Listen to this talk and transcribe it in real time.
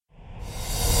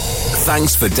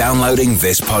Thanks for downloading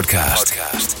this podcast.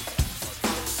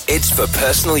 It's for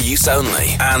personal use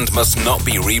only and must not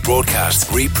be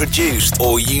rebroadcast, reproduced,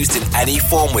 or used in any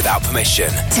form without permission.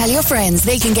 Tell your friends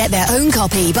they can get their own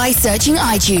copy by searching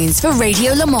iTunes for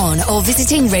Radio Le Mans or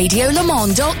visiting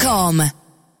radiolemans.com.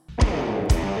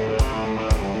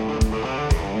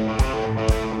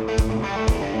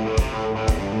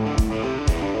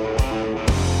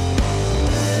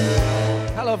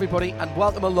 Hello everybody and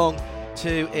welcome along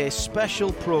to a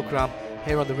special programme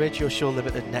here on the Radio Show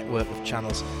Limited network of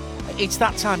channels. It's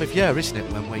that time of year, isn't it,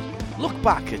 when we look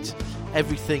back at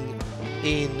everything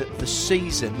in the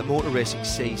season, the motor racing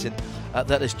season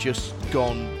that has just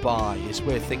gone by, as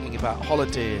we're thinking about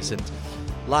holidays and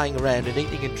lying around and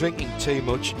eating and drinking too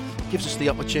much. Gives us the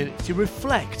opportunity to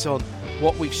reflect on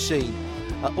what we've seen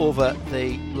over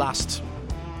the last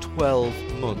 12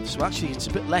 months. Well, actually, it's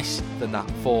a bit less than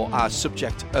that for our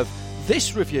subject of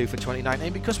this review for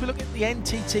 2019, because we look at the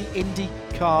NTT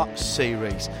Indycar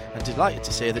series. And delighted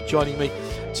to say that joining me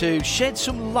to shed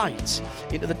some light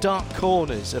into the dark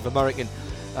corners of America's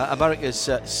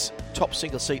top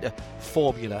single-seater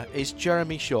formula is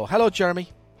Jeremy Shaw. Hello, Jeremy.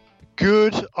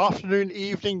 Good afternoon,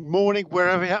 evening, morning,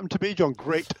 wherever you happen to be, John.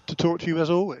 Great to talk to you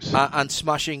as always. And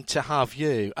smashing to have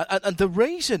you. And the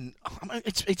reason,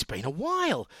 it's been a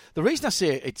while. The reason I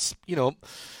say it's,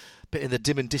 bit in the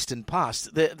dim and distant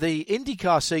past, the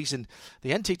IndyCar season,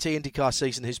 the NTT IndyCar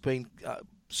season has been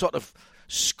sort of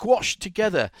squashed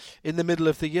together in the middle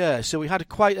of the year. So we had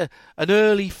quite an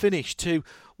early finish to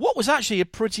what was actually a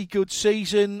pretty good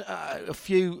season. A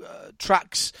few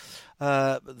tracks,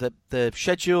 the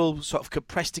schedule sort of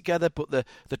compressed together, but the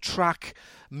track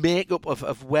makeup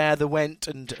of where they went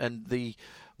and the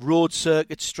road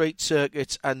circuits, street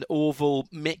circuits and oval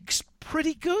mix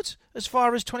pretty good as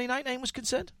far as 2019 was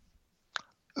concerned.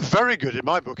 Very good in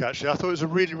my book, actually. I thought it was a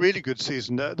really, really good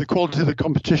season. The quality of the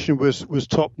competition was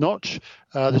top notch.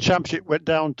 The championship went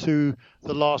down to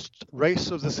the last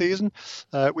race of the season,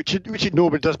 which it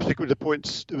normally does, particularly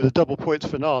with the double points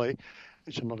finale,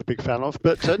 which I'm not a big fan of.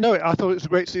 But no, I thought it was a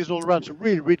great season all around. So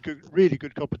really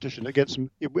good competition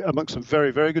amongst some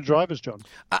very, very good drivers, John.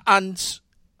 And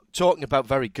talking about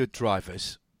very good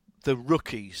drivers, the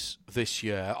rookies this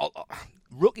year.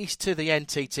 Rookies to the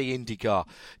NTT IndyCar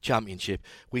Championship,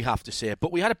 we have to say.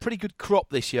 But we had a pretty good crop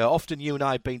this year. Often you and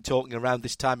I have been talking around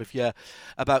this time of year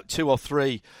about 2 or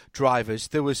 3 drivers.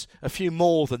 There was a few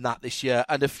more than that this year,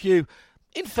 and a few,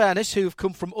 in fairness, who have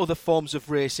come from other forms of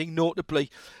racing,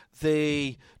 notably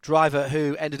the driver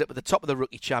who ended up at the top of the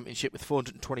Rookie Championship with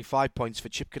 425 points for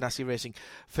Chip Ganassi Racing,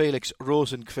 Felix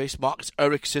Rosenqvist. Marcus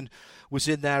Ericsson was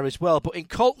in there as well. But in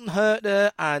Colton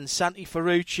Herter and Santi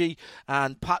Ferrucci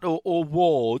and Pato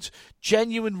O'Ward,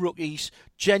 genuine rookies,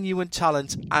 genuine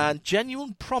talent and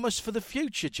genuine promise for the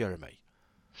future, Jeremy.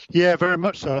 Yeah, very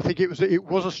much so. I think it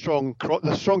was a strong crop,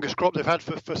 the strongest crop they've had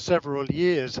for several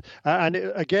years.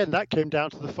 Again, that came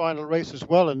down to the final race as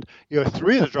well. And 3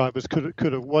 of the drivers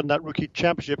could have won that rookie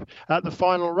championship at the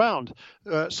final round.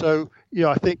 I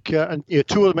think 2 of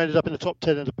them ended up in the top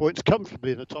 10 in the points,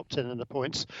 comfortably in the top 10 in the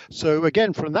points. So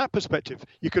again, from that perspective,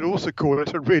 you could also call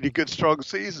it a really good, strong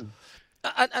season.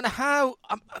 And how?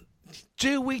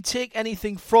 Do we take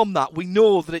anything from that? We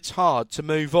know that it's hard to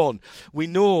move on. We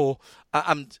know,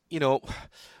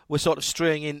 we're sort of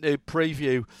straying into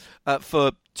preview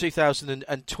for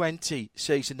 2020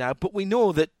 season now, but we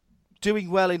know that doing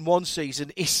well in one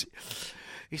season is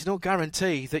no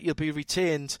guarantee that you'll be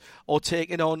retained or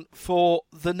taken on for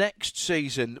the next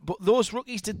season. But those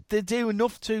rookies, did they do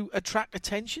enough to attract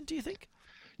attention, do you think?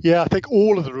 Yeah, I think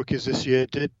all of the rookies this year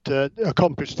did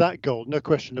accomplish that goal, no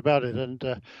question about it. And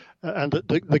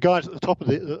the guys at the top of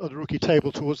the rookie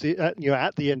table towards the at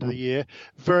the end of the year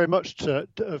very much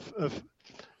have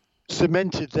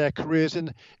cemented their careers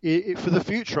for the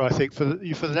future. I think for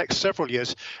the next several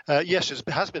years. Yes, it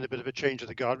has been a bit of a change of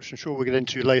the guard, which I'm sure we'll get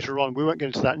into later on. We won't get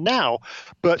into that now,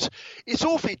 but it's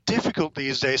awfully difficult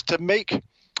these days to make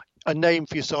a name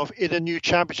for yourself in a new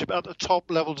championship at the top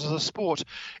levels of the sport.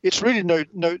 It's really not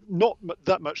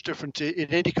that much different in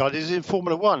IndyCar. It is in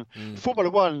Formula One. Formula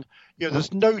One,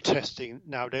 there's no testing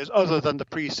nowadays other than the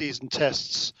pre-season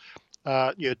tests.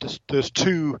 There's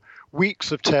 2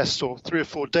 weeks of tests or 3 or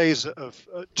 4 days of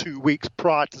 2 weeks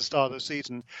prior to the start of the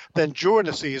season. Then during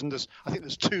the season,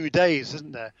 there's 2 days,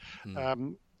 isn't there?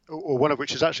 Or one of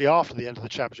which is actually after the end of the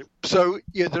championship. So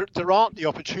there aren't the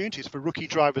opportunities for rookie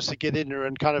drivers to get in there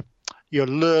and kind of,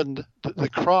 learn the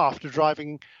craft of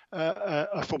driving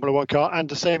a Formula One car, and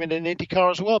the same in an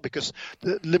IndyCar as well, because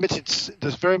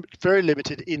there's very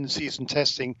limited in-season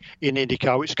testing in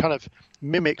IndyCar, which kind of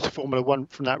mimicked Formula One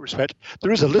from that respect.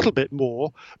 There is a little bit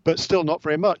more, but still not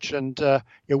very much. And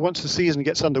once the season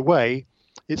gets underway,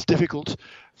 it's difficult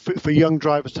for young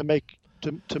drivers to make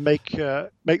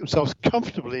themselves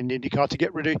comfortable in IndyCar to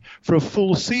get ready for a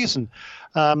full season.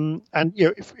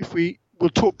 We'll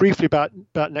talk briefly about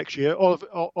next year.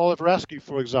 Oliver Askew,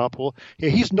 for example,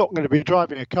 he's not going to be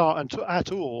driving a car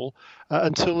at all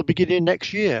until the beginning of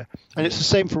next year. And it's the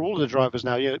same for all of the drivers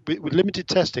now. With limited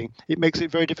testing, it makes it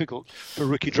very difficult for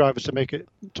rookie drivers to make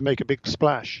a big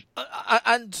splash.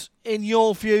 And in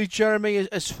your view, Jeremy,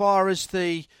 as far as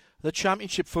the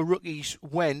championship for rookies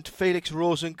went, Felix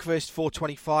Rosenqvist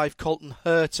 425, Colton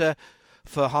Herta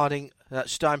for Harding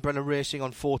Steinbrenner Racing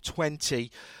on 420,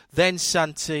 then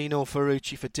Santino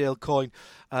Ferrucci for Dale Coyne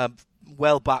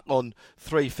well back on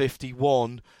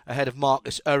 351, ahead of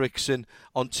Marcus Ericsson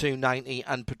on 290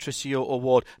 and Patricio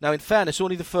O'Ward. Now, in fairness,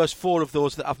 only the first four of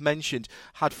those that I've mentioned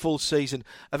had full season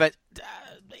events.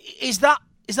 Is that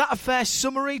a fair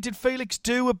summary? Did Felix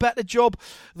do a better job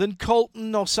than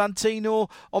Colton or Santino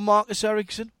or Marcus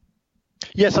Ericsson?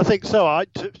 Yes, I think so.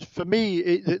 For me,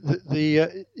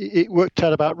 it worked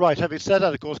out about right. Having said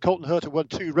that, of course, Colton Herta won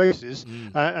 2 races,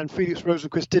 and Felix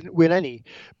Rosenqvist didn't win any.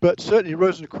 But certainly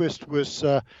Rosenqvist was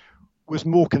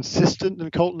more consistent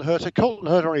than Colton Herta. Colton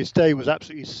Herta on his day was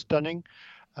absolutely stunning,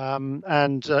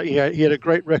 and he had a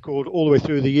great record all the way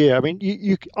through the year. I mean,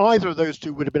 either of those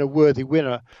two would have been a worthy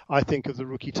winner, I think, of the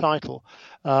rookie title.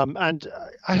 And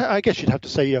I guess you'd have to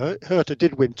say Herta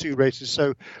did win 2 races,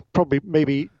 so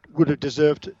maybe would have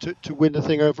deserved to win the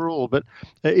thing overall, but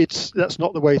that's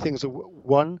not the way things are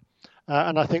won.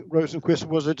 And I think Rosenqvist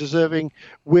was a deserving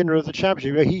winner of the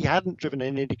championship. He hadn't driven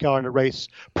an IndyCar in a race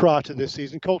prior to this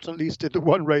season. Colton at least did the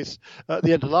one race at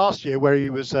the end of last year where he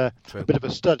was a bit of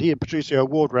a stud. He and Patricio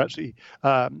O'Ward were actually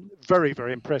very,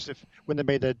 very impressive when they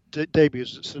made their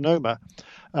debuts at Sonoma.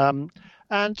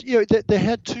 They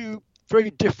had 2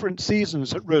 very different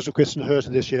seasons at Rosenqvist and Herta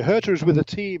this year. Herta is with a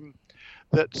team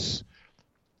that's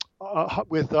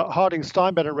with Harding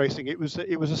Steinbrenner Racing. It was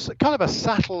a kind of a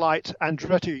satellite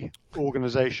Andretti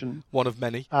organization. One of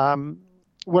many.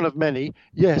 One of many,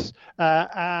 yes.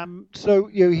 So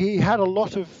he had a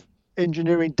lot of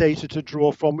engineering data to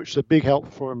draw from, which is a big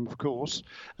help for him, of course.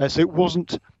 So it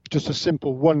wasn't just a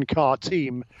simple one-car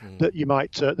team that you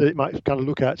might kind of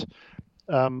look at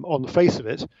on the face of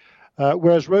it.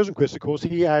 Whereas Rosenqvist, of course,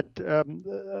 he had a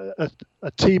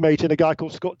teammate in a guy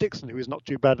called Scott Dixon, who is not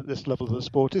too bad at this level of the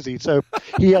sport, is he? So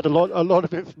he had a lot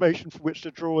of information from which to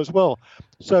draw as well.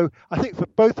 So I think for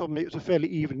both of them, it was a fairly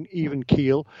even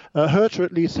keel. Herta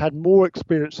at least had more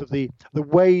experience of the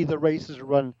way the races are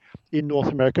run in North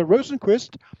America.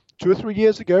 Rosenqvist, 2 or 3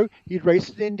 years ago, he'd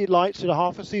raced in Indy Lights, did a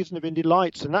half a season of Indy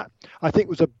Lights, and that, I think,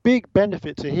 was a big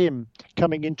benefit to him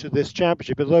coming into this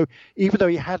championship. Even though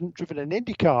he hadn't driven an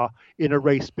Indy car in a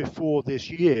race before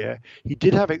this year, he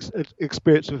did have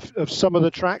experience of some of the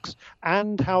tracks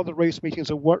and how the race meetings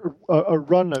are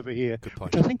run over here,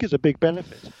 which I think is a big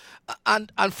benefit.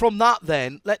 And from that,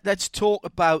 then, let's talk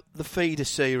about the feeder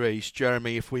series,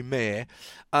 Jeremy, if we may.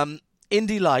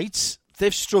 Indy Lights.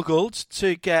 They've struggled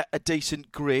to get a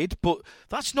decent grid, but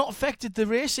that's not affected the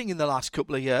racing in the last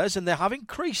couple of years, and they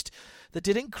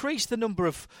did increase the number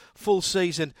of full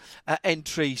season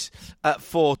entries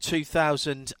for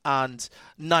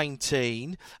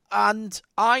 2019. And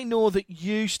I know that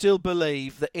you still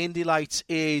believe that Indy Lights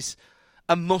is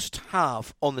a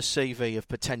must-have on the CV of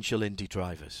potential Indy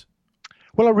drivers.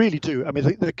 Well, I really do. I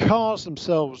mean, the cars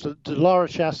themselves, the Dallara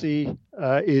chassis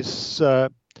is...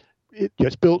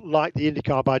 It's built like the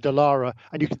IndyCar by Dallara,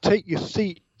 and you can take your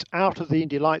seat out of the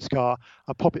Indy Lights car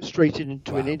and pop it straight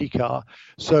into an IndyCar.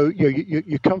 So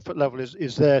your comfort level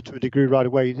is there to a degree right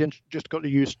away. You then just got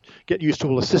to get used to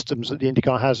all the systems that the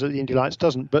IndyCar has that the Indy Lights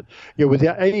doesn't. But with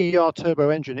the AER turbo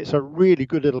engine, it's a really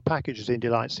good little package as Indy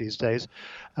Lights these days.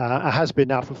 It has been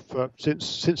now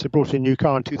since they brought in a new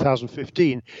car in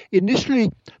 2015.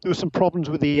 Initially, there were some problems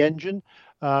with the engine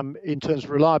in terms of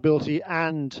reliability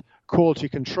and quality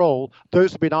control.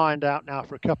 Those have been ironed out now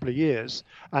for a couple of years,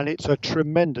 and it's a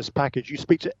tremendous package. You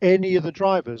speak to any of the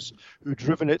drivers who've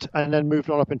driven it and then moved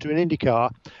on up into an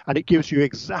IndyCar, and it gives you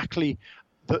exactly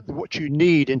what you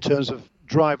need in terms of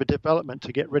driver development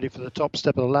to get ready for the top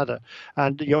step of the ladder.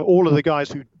 And all of the guys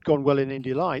who've gone well in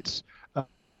Indy Lights have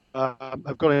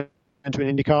gone into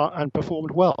an IndyCar and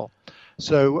performed well.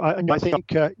 So I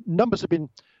think numbers have been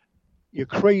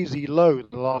crazy low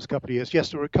the last couple of years.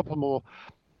 Yes, there were a couple more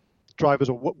drivers,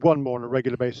 or one more on a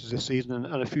regular basis this season,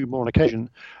 and a few more on occasion.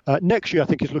 Next year, I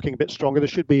think, is looking a bit stronger. There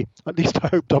should be, at least I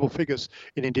hope, double figures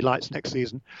in Indy Lights next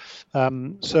season.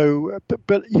 But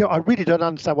I really don't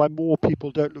understand why more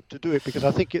people don't look to do it, because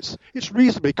I think it's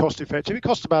reasonably cost effective. It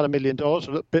costs about $1 million, a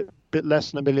little bit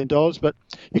less than $1 million. But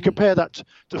you compare that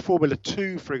to Formula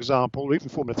 2, for example, or even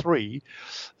Formula 3,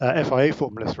 FIA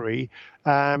Formula 3,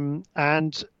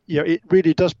 and it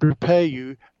really does prepare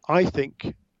you, I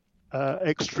think,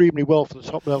 extremely well for the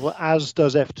top level, as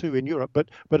does F2 in Europe, but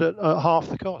at half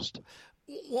the cost.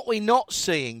 What we're not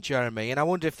seeing, Jeremy, and I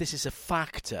wonder if this is a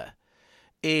factor,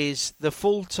 is the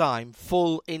full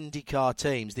IndyCar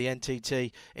teams, the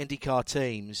NTT IndyCar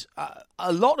teams.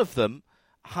 A lot of them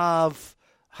have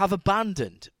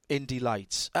abandoned Indy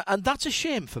Lights, and that's a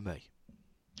shame for me.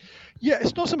 Yeah,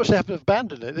 it's not so much they haven't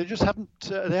abandoned it; they just haven't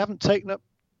taken up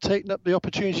the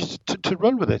opportunity to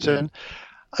run with it. And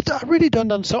I really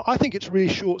don't understand. I think it's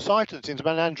really short-sighted. Since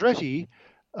Andretti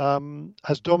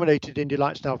has dominated Indy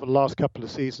Lights now for the last couple of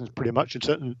seasons, pretty much in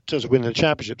terms of winning the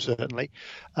championship, certainly,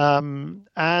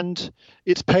 and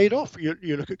it's paid off.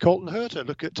 You look at Colton Herta,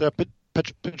 look at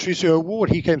Patricio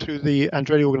O'Ward. He came through the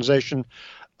Andretti organization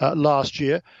last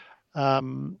year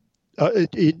in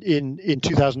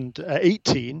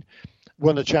 2018,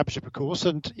 won the championship, of course,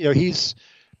 and he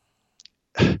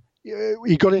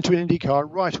got into an IndyCar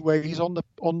right away. He's on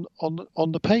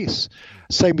the pace.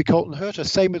 Same with Colton Herta.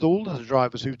 Same with all of the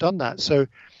drivers who've done that. So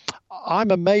I'm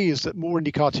amazed that more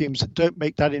IndyCar teams don't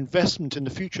make that investment in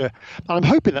the future. And I'm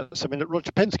hoping that's something that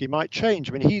Roger Penske might change.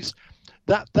 I mean,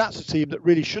 that's a team that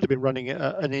really should have been running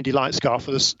an Indy Lights car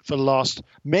for the last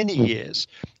many years.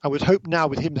 I would hope now,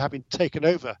 with him having taken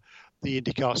over the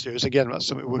IndyCar series, again, that's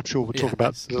something we're sure we'll talk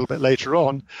about a little bit later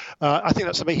on. I think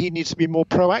that's something he needs to be more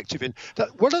proactive in.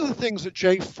 One of the things that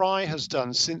Jay Fry has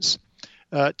done since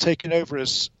taking over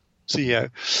as CEO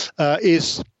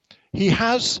is he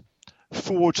has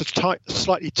forged a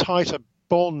slightly tighter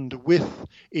bond with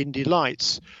Indy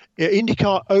Lights.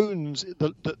 IndyCar owns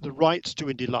the rights to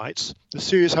Indy Lights. The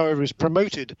series, however, is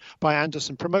promoted by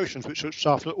Anderson Promotions, which looks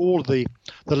after all the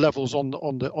levels on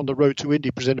the road to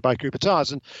Indy, presented by Cooper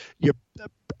Tires. And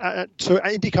so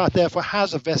IndyCar therefore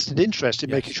has a vested interest in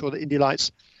making sure that Indy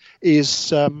Lights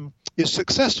is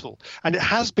successful, and it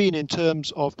has been in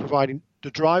terms of providing the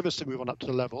drivers to move on up to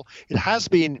the level. It has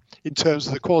been in terms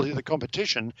of the quality of the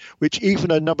competition, which, even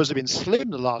though numbers have been slim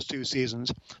the last two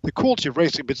seasons, the quality of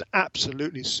racing is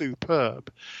absolutely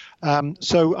superb.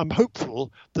 So I'm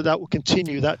hopeful that will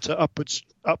continue that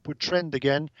upward trend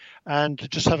again, and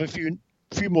just have a few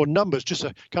more numbers just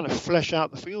to kind of flesh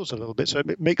out the fields a little bit, so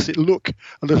it makes it look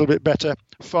a little bit better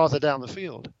farther down the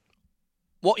field.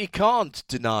 What you can't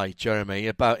deny, Jeremy,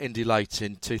 about Indy Lights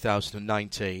in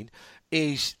 2019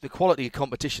 is the quality of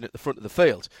competition at the front of the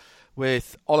field,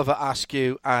 with Oliver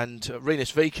Askew and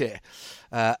Rinus VeeKay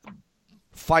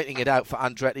fighting it out for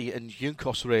Andretti and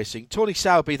Juncos Racing. Tony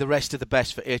Sowerby, the rest of the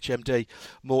best for HMD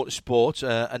Motorsport,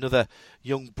 another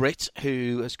young Brit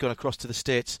who has gone across to the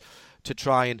States to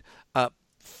try and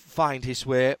find his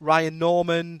way. Ryan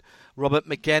Norman, Robert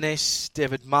McGuinness,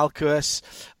 David Malkuas,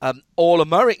 all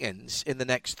Americans in the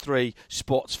next three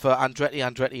spots for Andretti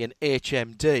and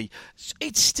HMD.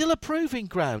 It's still a proving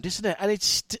ground, isn't it? And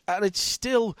it's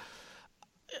still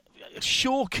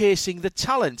showcasing the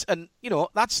talent, and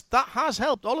that has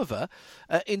helped Oliver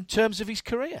in terms of his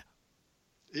career.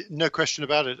 No question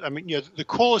about it. I mean, the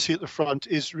quality at the front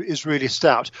is really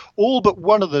stout. All but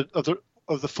one of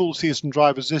the full season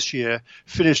drivers this year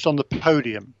finished on the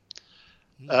podium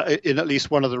in at least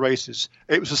one of the races.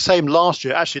 It was the same last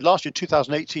year. Actually, last year,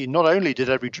 2018, not only did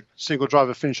every single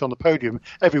driver finish on the podium,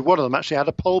 every one of them actually had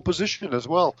a pole position as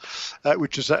well,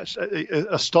 which is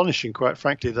astonishing, quite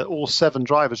frankly, that all 7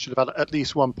 drivers should have had at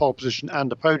least one pole position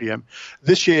and a podium.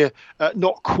 This year,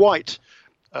 not quite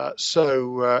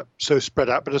so spread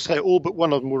out, but as I say, all but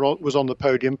one of them was on the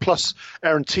podium. Plus,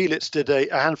 Aaron Telitz did a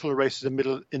handful of races in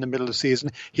the middle of the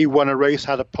season. He won a race,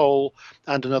 had a pole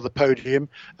and another podium.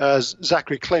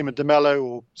 Zachary Clayman DeMello,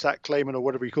 or Zach Clayman, or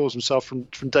whatever he calls himself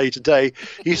from day to day,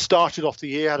 he started off the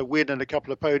year, had a win and a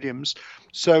couple of podiums.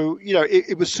 So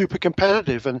it was super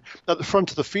competitive, and at the front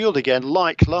of the field again,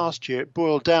 like last year, it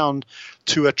boiled down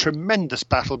to a tremendous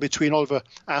battle between Oliver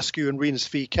Askew and Rinus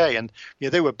VeeKay, and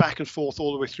they were back and forth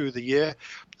all the way through the year.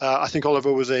 I think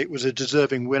Oliver was a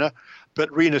deserving winner, but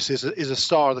Rinus is a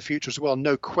star of the future as well,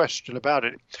 no question about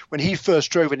it. When he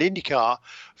first drove an IndyCar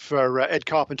for Ed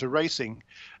Carpenter Racing,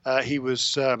 he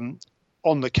was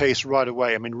on the case right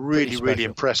away. I mean, really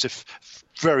impressive,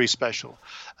 very special.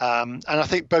 And I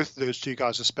think both of those two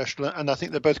guys are special, and I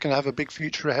think they're both going to have a big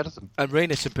future ahead of them. And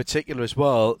Rinus in particular as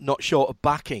well, not short of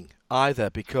backing either,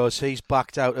 because he's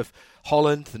backed out of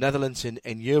Holland, the Netherlands in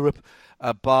Europe,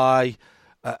 by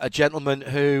a gentleman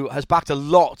who has backed a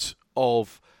lot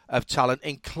of talent,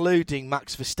 including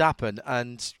Max Verstappen.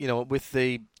 And, with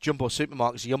the Jumbo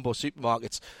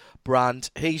Supermarkets brand,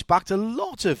 he's backed a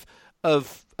lot of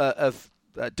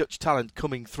Dutch talent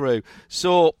coming through.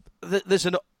 So there's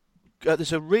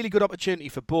a really good opportunity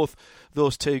for both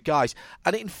those two guys.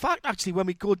 And in fact, actually, when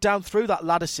we go down through that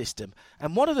ladder system,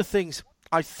 and one of the things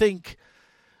I think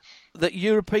that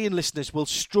European listeners will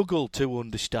struggle to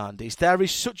understand is there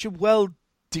is such a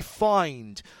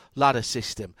well-defined ladder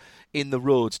system in the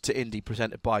Road to Indy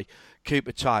presented by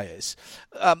Cooper Tyres,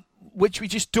 which we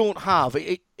just don't have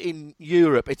in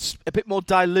Europe. It's a bit more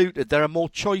diluted. There are more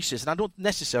choices, and I don't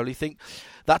necessarily think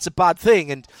that's a bad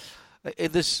thing. And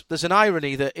there's an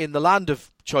irony that in the land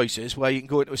of choices, where you can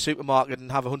go into a supermarket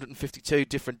and have 152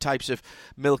 different types of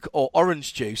milk or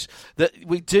orange juice, that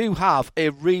we do have a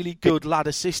really good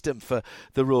ladder system for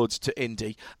the Roads to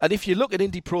Indy. And if you look at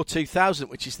Indy Pro 2000,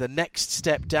 which is the next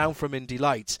step down from Indy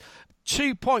Lights,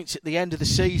 2 points at the end of the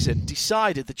season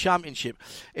decided the championship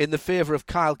in the favour of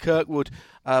Kyle Kirkwood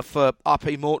for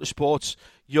RP Motorsports,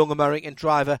 young American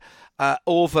driver,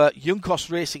 over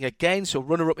Juncos Racing again, so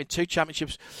runner-up in 2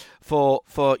 championships for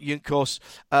Juncos,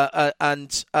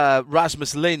 and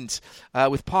Rasmus Lind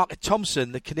with Parker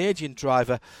Thompson, the Canadian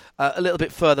driver, a little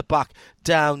bit further back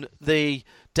down the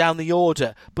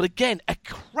order. But again, a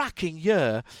cracking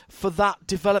year for that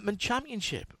development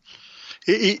championship.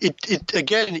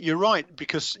 Again, you're right,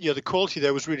 because the quality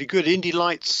there was really good. Indy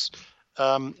Lights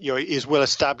is well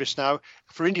established now.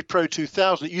 For Indy Pro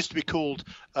 2000, it used to be called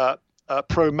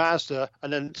Pro Mazda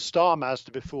and then Star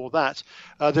Mazda before that.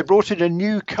 They brought in a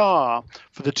new car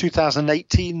for the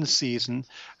 2018 season,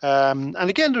 and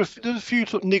again there's a few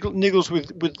sort of niggles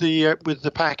with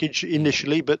the package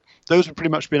initially, but those have pretty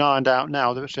much been ironed out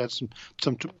now. They've actually had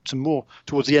some more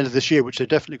towards the end of this year, which they've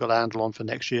definitely got a handle on for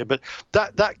next year. But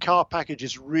that car package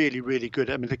is really, really good.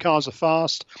 I mean, the cars are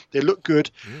fast, they look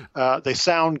good, they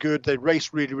sound good, they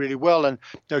race really, really well. And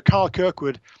Kyle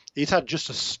Kirkwood, he's had just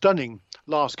a stunning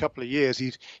last couple of years.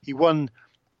 He won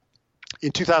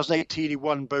in 2018. He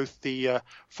won both the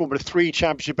Formula 3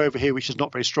 championship over here, which is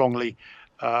not very strongly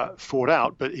fought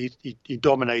out, but he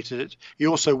dominated it. He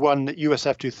also won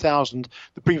USF 2000.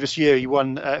 The previous year he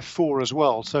won F4 as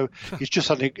well. So he's just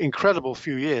had an incredible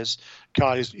few years.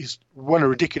 Kyle, he's won a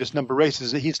ridiculous number of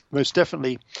races. He's most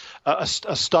definitely a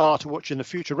star to watch in the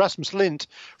future. Rasmus Lind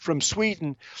from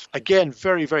Sweden, again,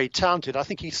 very, very talented. I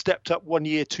think he stepped up 1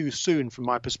 year too soon, from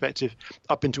my perspective,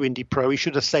 up into Indy Pro. He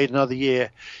should have stayed another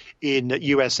year in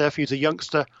USF. He's a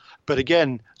youngster, but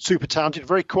again, super talented,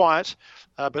 very quiet,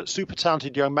 but super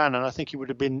talented young man. And I think he would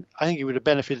have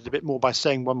benefited a bit more by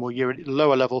staying 1 more year at the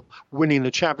lower level, winning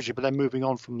the championship, and then moving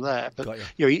on from there. But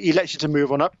he elected to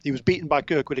move on up. He was beaten by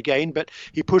Kirkwood again, but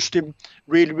he pushed him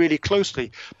really, really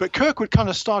closely. But Kirkwood kind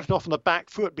of started off on the back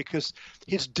foot because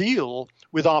his deal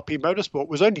with RP Motorsport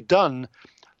was only done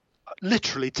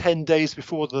literally 10 days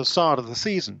before the start of the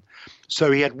season.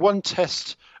 So he had one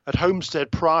test at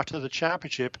Homestead prior to the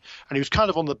championship, and he was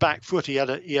kind of on the back foot. He had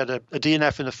a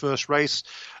DNF in the first race,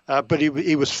 but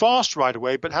he was fast right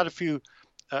away, but had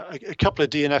a couple of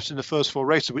DNFs in the first 4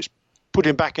 races, which put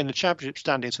him back in the championship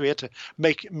standing. So he had to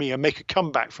make a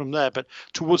comeback from there. But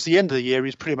towards the end of the year,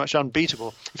 he's pretty much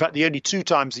unbeatable. In fact, the only 2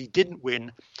 times he didn't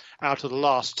win out of the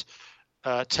last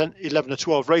 10, 11 or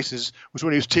 12 races was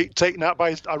when he was taken out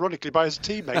ironically by his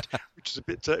teammate, which is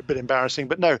a bit embarrassing.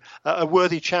 But no, a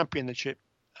worthy championship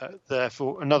there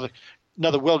for another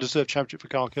well-deserved championship for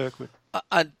Kyle Kirkwood.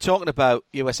 And talking about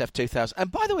USF 2000,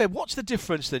 and by the way, what's the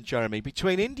difference then, Jeremy,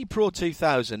 between Indy Pro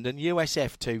 2000 and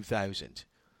USF 2000?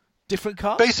 Different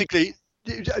cars? Basically,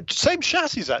 same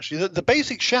chassis actually. The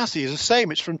basic chassis is the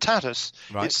same. It's from Tatus.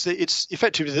 Right. It's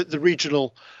effectively the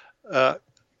regional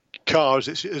car as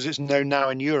it's known now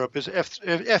in Europe, is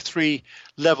F3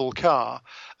 level car.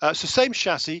 So same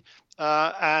chassis.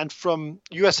 And from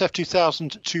USF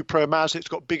 2000 to Pro Mazda, it's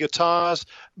got bigger tyres,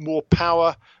 more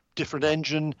power, different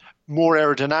engine, more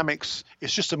aerodynamics.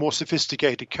 It's just a more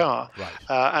sophisticated car,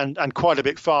 right. And quite a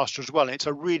bit faster as well. And it's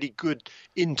a really good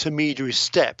intermediary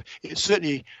step. It's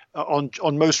certainly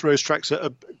on most road tracks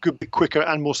a good bit quicker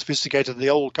and more sophisticated than the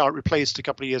old car it replaced a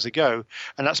couple of years ago.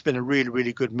 And that's been a really,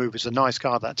 really good move. It's a nice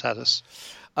car, that Tatus.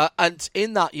 And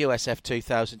in that USF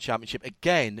 2000 championship,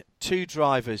 again, 2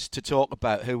 drivers to talk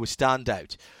about who were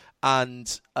standout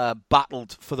and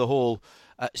battled for the whole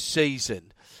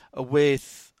season.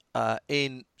 With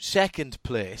in second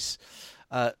place,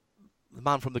 the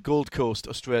man from the Gold Coast,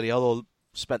 Australia, although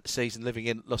spent the season living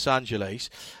in Los Angeles.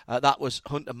 That was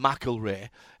Hunter McElrea.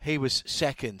 He was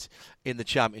second in the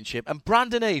championship. And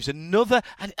Brandon Eves, another,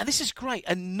 and this is great,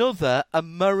 another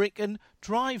American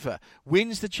driver,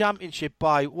 wins the championship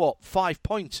by, 5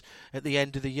 points at the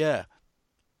end of the year.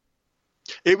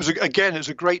 It was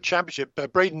a great championship.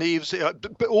 Braden Eves,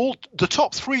 but all the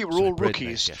top three were all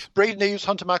rookies. Yes. Braden Eves,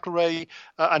 Hunter McElrea,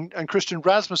 and Christian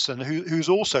Rasmussen, who's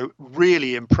also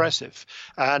really impressive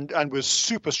and was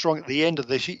super strong at the end of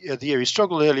the year. He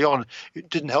struggled early on. It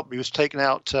didn't help him. He was taken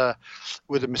out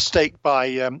with a mistake by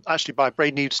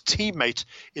Braden Eves' teammate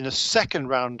in the second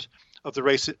round of the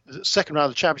race, the second round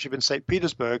of the championship in St.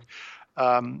 Petersburg.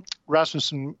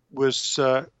 Rasmussen was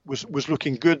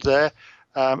looking good there.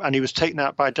 And he was taken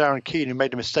out by Darren Keane, who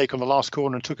made a mistake on the last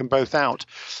corner and took them both out.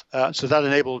 So that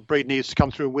enabled Braden Eves to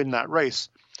come through and win that race.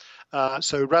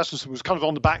 So Rasmussen was kind of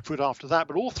on the back foot after that,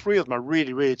 but all three of them are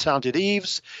really, really talented.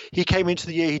 Eves, he came into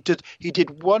the year, he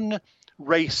did one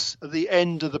race at the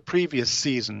end of the previous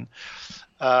season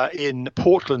in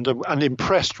Portland and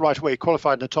impressed right away. He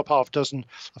qualified in the top half dozen.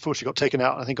 Unfortunately, got taken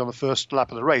out, I think, on the first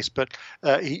lap of the race. But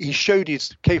he showed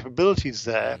his capabilities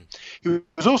there. He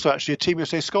was also actually a Team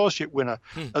USA scholarship winner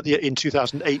in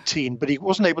 2018, but he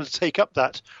wasn't able to take up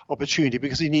that opportunity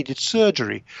because he needed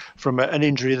surgery from an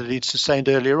injury that he'd sustained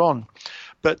earlier on.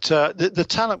 But the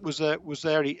talent was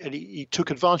there. He took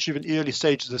advantage of it in the early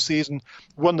stages of the season,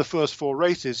 won the first four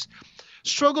races.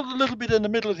 Struggled a little bit in the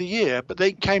middle of the year, but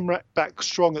they came right back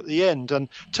strong at the end. And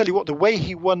tell you what, the way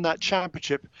he won that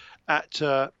championship at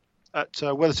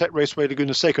WeatherTech Raceway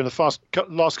Laguna Seca in the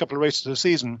last couple of races of the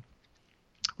season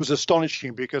was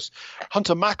astonishing, because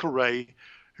Hunter McElrea,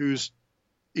 he's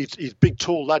big,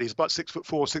 tall lad. He's about 6'4",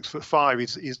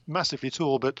 6'5". He's massively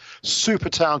tall, but super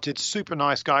talented, super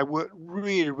nice guy. Worked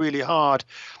really, really hard.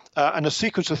 And a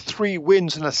sequence of 3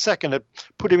 wins in a second had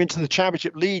put him into the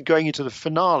championship lead going into the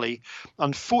finale.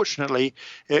 Unfortunately,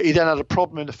 he then had a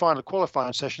problem in the final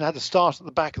qualifying session, had to start at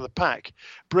the back of the pack.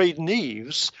 Braden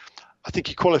Eves, I think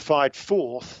he qualified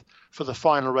 4th for the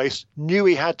final race, knew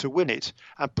he had to win it,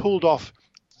 and pulled off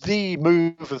the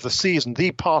move of the season,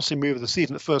 the passing move of the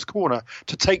season at the first corner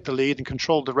to take the lead and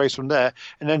controlled the race from there,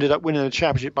 and ended up winning the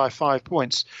championship by 5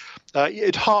 points.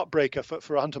 It's heartbreaker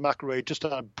for Hunter McElrea, just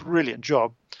done a brilliant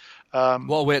job.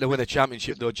 What a way to win a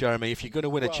championship, though, Jeremy. If you're going to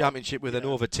win a championship with an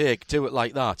overtake, do it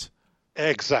like that.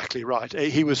 Exactly right.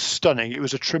 He was stunning. It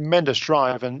was a tremendous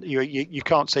drive, and you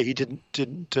can't say he didn't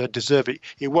deserve it.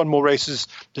 He won more races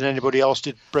than anybody else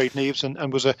did, Braden Eves,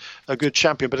 and was a good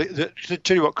champion. But to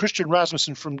tell you what, Christian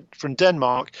Rasmussen from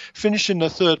Denmark finished in the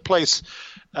third place.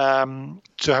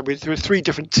 With 3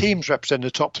 different teams representing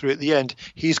the top 3 at the end,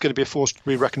 he's going to be a force to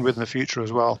be reckoned with in the future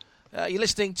as well. You're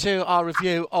listening to our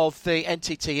review of the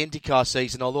NTT Indycar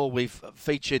season, although we've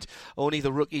featured only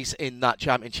the rookies in that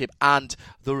championship and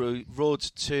the Road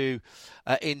to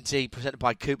Indy presented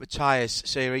by Cooper Tyres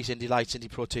series, Indy Lights, Indy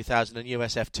Pro 2000 and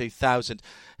USF 2000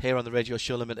 here on the Radio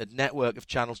Show Limited network of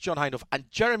channels. John Hindhaugh and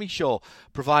Jeremy Shaw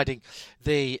providing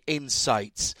the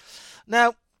insights.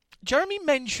 Now, Jeremy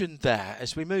mentioned there,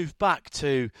 as we move back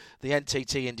to the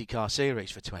NTT IndyCar Series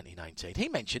for 2019, he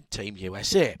mentioned Team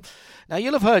USA. Now,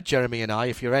 you'll have heard Jeremy and I,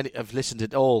 if you have listened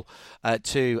at all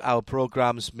to our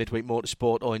programmes, Midweek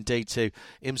Motorsport, or indeed to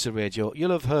IMSA Radio, you'll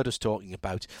have heard us talking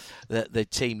about the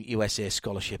Team USA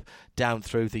scholarship down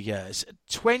through the years.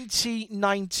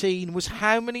 2019 was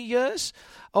how many years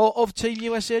of Team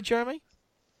USA, Jeremy?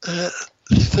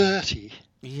 30.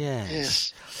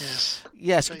 Yes,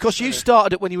 because you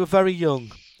started it when you were very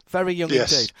young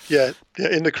indeed. Yeah,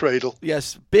 in the cradle.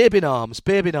 Yes, babe in arms.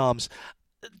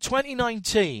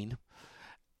 2019,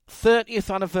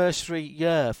 30th anniversary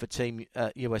year for Team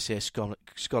USA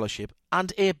scholarship,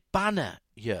 and a banner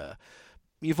year.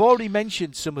 You've already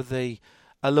mentioned some of the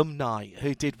alumni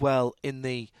who did well in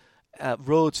the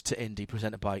Road to Indy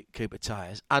presented by Cooper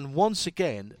Tyres, and once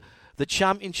again, the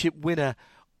championship winner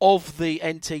of the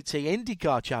NTT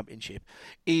IndyCar Championship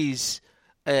is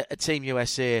a Team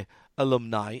USA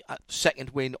alumni.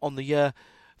 Second win on the year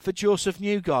for Joseph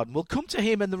Newgarden. We'll come to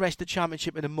him and the rest of the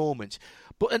championship in a moment.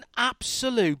 But an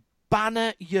absolute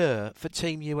banner year for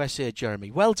Team USA, Jeremy.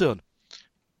 Well done.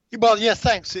 Well, yeah,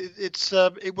 thanks.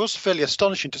 It was fairly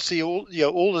astonishing to see all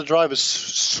the drivers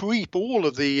sweep all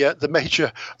of the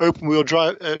major open wheel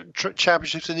drive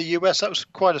championships in the US. That was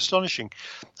quite astonishing,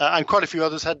 and quite a few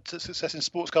others had success in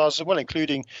sports cars as well,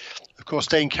 including, of course,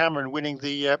 Dane Cameron winning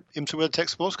the IMSA WeatherTech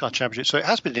Sports Car Championship. So it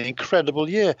has been an incredible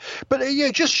year. But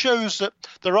it just shows that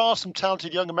there are some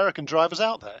talented young American drivers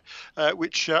out there,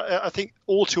 which I think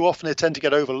all too often they tend to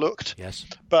get overlooked. Yes.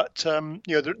 But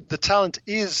the talent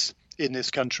is in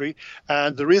this country,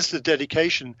 and there is the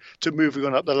dedication to moving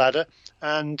on up the ladder.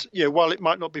 And while it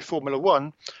might not be Formula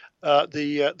One,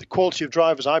 the quality of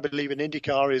drivers, I believe, in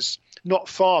IndyCar is not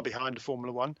far behind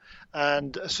Formula One,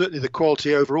 and certainly the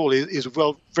quality overall is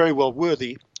very well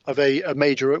worthy of a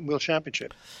major open wheel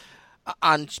championship.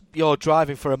 And you're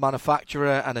driving for a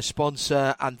manufacturer and a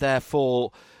sponsor, and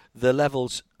therefore the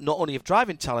levels not only of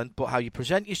driving talent but how you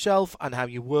present yourself and how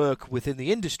you work within the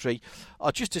industry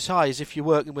are just as high as if you're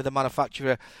working with a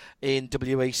manufacturer in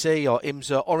WEC or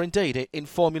IMSA or indeed in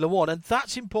Formula One, and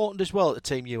that's important as well at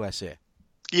Team USA.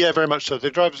 Yeah, very much so. The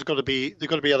drivers have got to be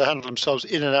able to handle themselves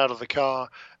in and out of the car,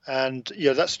 and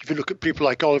that's, if you look at people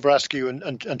like Oliver Askew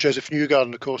and Joseph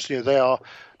Newgarden, of course, they are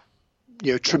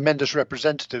tremendous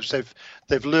representatives.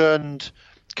 They've learned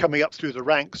coming up through the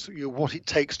ranks what it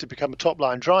takes to become a top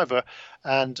line driver,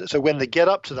 and so when they get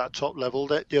up to that top level,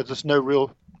 there's no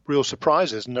real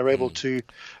surprises, and they're able to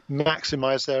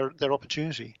maximise their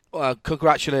opportunity. Well,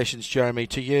 congratulations, Jeremy,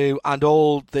 to you and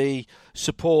all the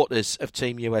supporters of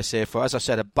Team USA for, as I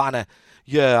said, a banner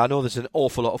year. I know there's an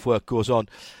awful lot of work goes on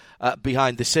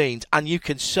behind the scenes, and you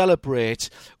can celebrate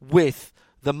with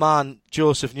the man,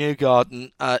 Joseph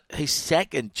Newgarden, his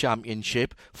second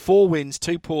championship, 4 wins,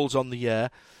 2 poles on the year.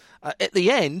 At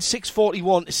the end,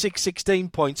 641 to 616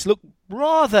 points look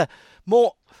rather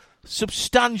more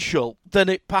substantial than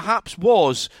it perhaps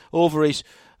was over his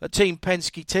Team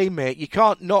Penske teammate. You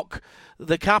can't knock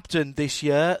the captain this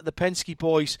year. The Penske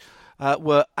boys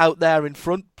were out there in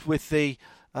front with the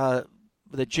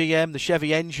GM, the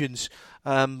Chevy engines,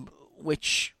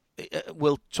 which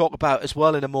we'll talk about as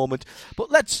well in a moment. But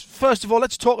first of all,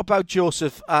 let's talk about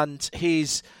Joseph and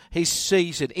his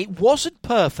season. It wasn't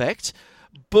perfect,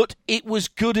 but it was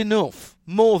good enough.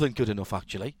 More than good enough,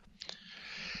 actually.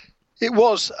 It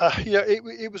was.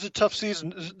 It was a tough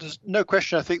season. There's no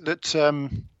question. I think that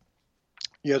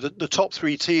the top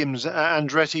 3 teams,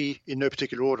 Andretti in no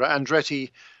particular order, Andretti,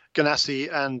 Ganassi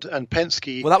and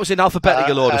Penske. Well, that was in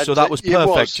alphabetical order, so that was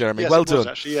perfect, Jeremy. Yes, well done.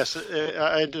 Actually, yes,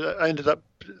 I ended up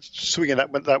swinging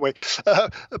that way.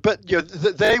 But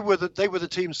they were the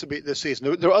teams to beat this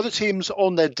season. There were other teams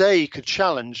on their day could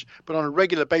challenge, but on a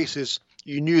regular basis,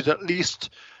 you knew that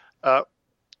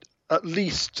at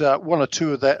least one or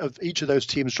two of each of those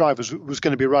teams' drivers was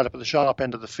going to be right up at the sharp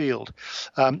end of the field.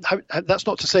 That's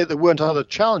not to say that there weren't other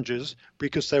challenges,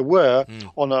 because there were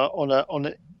on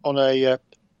a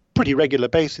pretty regular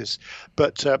basis.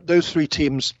 But those 3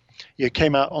 teams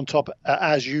came out on top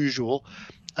as usual.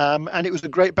 And it was a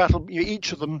great battle.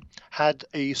 Each of them had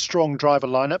a strong driver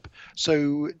lineup,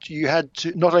 so you had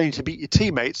to not only to beat your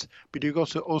teammates, but you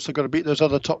also got to beat those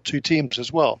other top 2 teams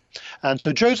as well. And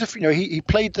so Joseph, he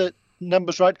played the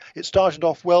numbers right. It started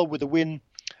off well with a win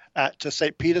at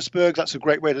St. Petersburg. That's a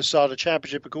great way to start a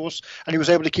championship, of course, and he was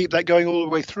able to keep that going all the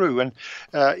way through. And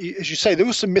as you say, there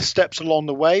were some missteps along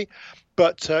the way,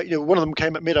 but one of them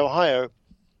came at Mid-Ohio.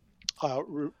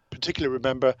 Particularly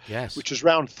remember, yes, which was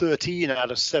round 13 out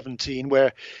of 17,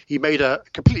 where he made a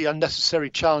completely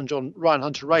unnecessary challenge on Ryan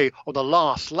Hunter-Reay on the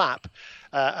last lap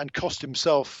and cost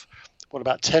himself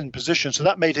about 10 positions. So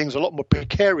that made things a lot more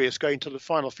precarious going to the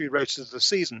final few races of the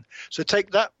season. So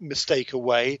take that mistake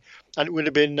away, and it would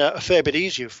have been a fair bit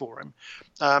easier for him.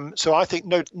 So I think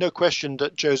no question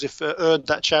that Joseph earned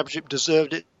that championship,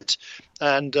 deserved it.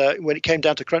 And when it came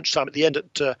down to crunch time at the end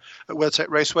at WeatherTech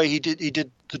Raceway, he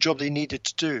did the job that he needed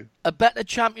to do. A better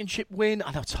championship win,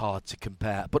 I know it's hard to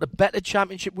compare, but a better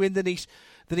championship win than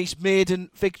his maiden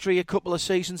victory a couple of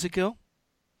seasons ago?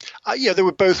 They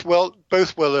were both well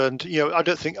earned. I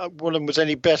don't think one of them was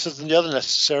any better than the other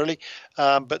necessarily.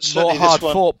 But certainly more hard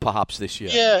fought, perhaps, this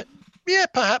year. Yeah,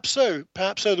 perhaps so.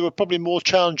 There were probably more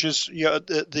challenges at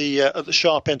the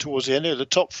sharp end towards the end. The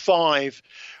top 5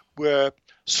 were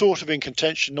sort of in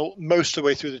contention most of the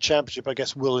way through the championship. I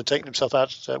guess Will had taken himself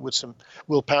out with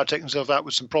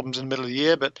some problems in the middle of the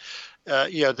year. But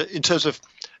in terms of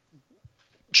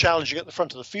challenging at the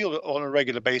front of the field on a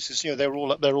regular basis, they're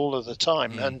all up there all of the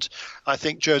time. And I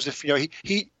think Joseph,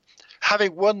 he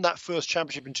having won that first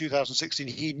championship in 2016,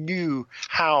 he knew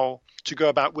how to go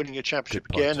about winning a championship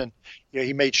again, and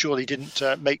he made sure he didn't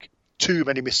make too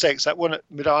many mistakes. That one at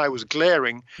Mid-Ohio was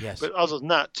glaring, yes, but other than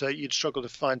that, you'd struggle to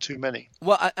find too many.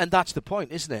 Well, and that's the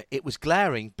point, isn't it? It was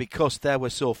glaring because there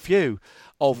were so few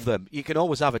of them. You can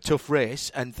always have a tough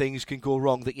race and things can go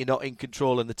wrong that you're not in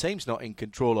control and the team's not in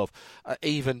control of,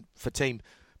 even for Team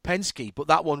Penske. But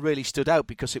that one really stood out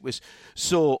because it was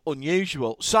so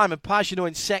unusual. Simon Pagenaud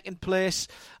in second place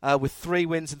with 3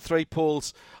 wins and 3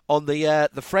 poles on the year.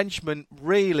 The Frenchman,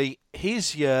 really,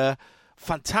 his year,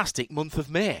 fantastic month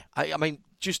of May. I mean,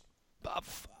 just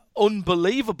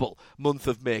unbelievable month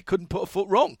of May. Couldn't put a foot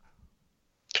wrong.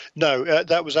 No,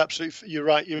 that was absolutely. You're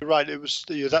right. You're right. It was.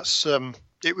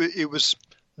 It was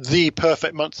the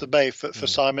perfect month of May for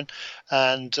Simon,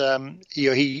 and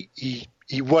he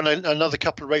won another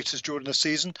couple of races during the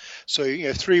season.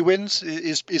 So 3 wins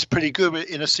is pretty good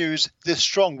in a series this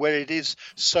strong, where it is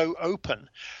so open.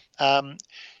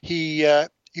 He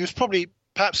was probably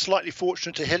perhaps slightly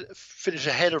fortunate to finish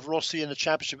ahead of Rossi in the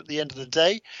championship at the end of the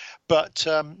day, but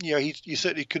you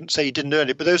certainly couldn't say he didn't earn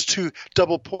it. But those 2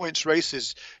 double points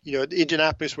races,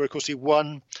 Indianapolis, where of course he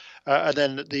won, and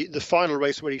then the final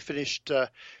race where he finished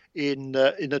in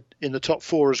the top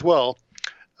 4 as well,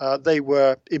 they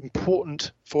were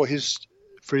important for his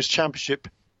championship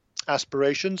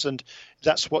aspirations, and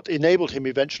that's what enabled him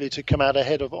eventually to come out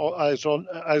ahead of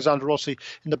Alexander Rossi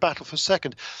in the battle for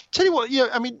second. Tell you what,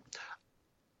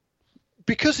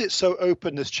 because it's so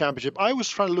open, this championship, I was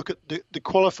trying to look at the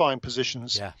qualifying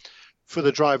positions for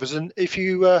the drivers. And if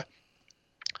you,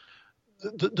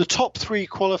 the top 3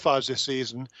 qualifiers this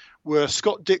season were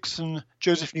Scott Dixon,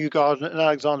 Joseph Newgarden, and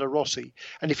Alexander Rossi.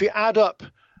 And if you add up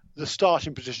the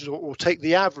starting positions or take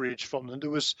the average from them,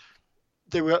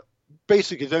 they were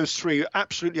basically, those 3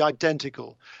 absolutely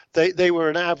identical. They were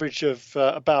an average of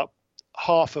about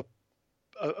half of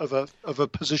a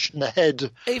position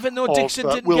ahead. Even though Dixon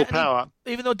didn't Will Power.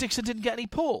 Even though Dixon didn't get any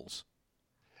poles.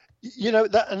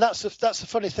 That's the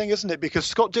funny thing, isn't it? Because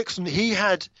Scott Dixon, he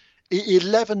had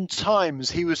 11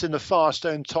 times he was in the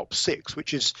Firestone top 6,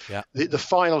 which is the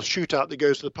final shootout that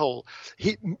goes to the pole.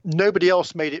 Nobody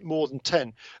else made it more than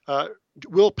 10.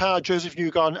 Will Power, Joseph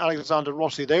Newgarden, Alexander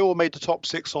Rossi, they all made the top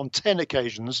 6 on 10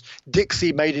 occasions.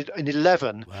 Dixie made it in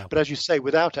 11, but as you say,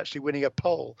 without actually winning a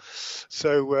pole.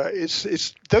 So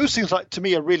it's those things, like, to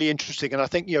me, are really interesting, and I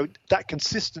think that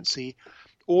consistency.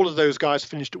 All of those guys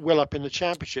finished well up in the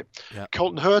championship. Yeah.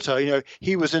 Colton Herta,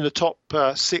 he was in the top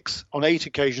 6 on 8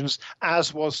 occasions,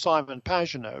 as was Simon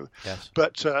Pagenaud. Yes.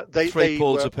 But they were a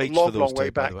long way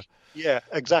back. Yeah,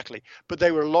 exactly. But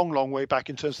they were a long way back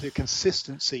in terms of the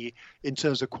consistency in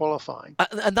terms of qualifying.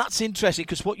 And that's interesting,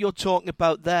 because what you're talking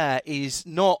about there is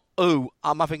not,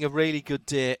 I'm having a really good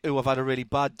day, I've had a really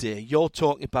bad day. You're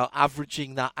talking about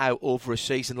averaging that out over a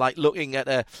season, like looking at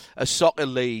a soccer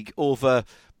league over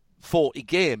 40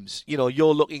 games. You're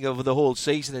looking over the whole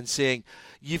season and saying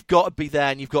you've got to be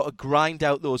there, and you've got to grind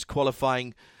out those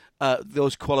qualifying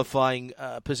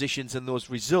positions and those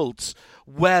results,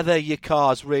 whether your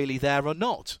car's really there or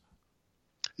not.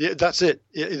 Yeah, that's it.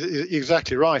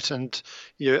 Exactly right. And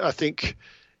I think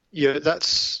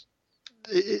that's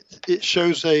it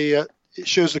shows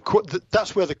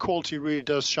that's where the quality really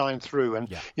does shine through.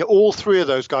 And all 3 of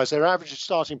those guys, their average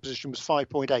starting position was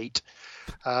 5.8.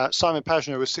 Simon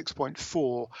Pagenaud was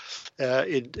 6.4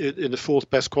 in the 4th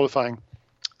best qualifying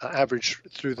average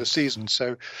through the season.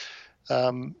 So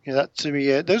that, to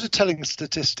me, those are telling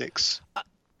statistics.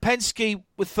 Penske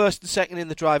with 1st and 2nd in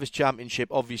the Drivers' Championship,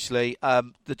 obviously.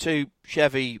 The 2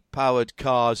 Chevy-powered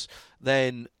cars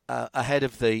then ahead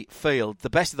of the field. The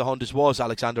best of the Hondas was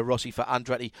Alexander Rossi for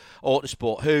Andretti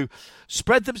Autosport, who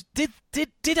spread them. Did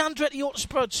Andretti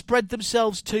Autosport spread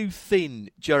themselves too thin,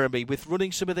 Jeremy, with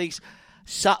running some of these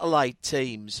satellite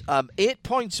teams? 8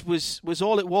 points was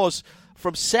all it was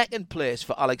from 2nd place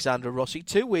for Alexander Rossi.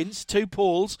 2 wins, 2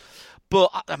 poles. But,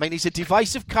 I mean, he's a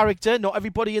divisive character. Not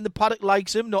everybody in the paddock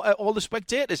likes him. Not all the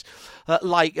spectators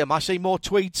like him. I see more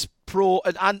tweets pro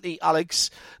and anti-Alex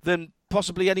than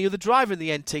possibly any other driver in the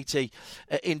NTT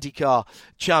Indycar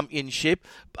Championship.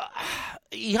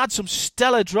 He had some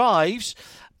stellar drives.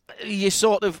 You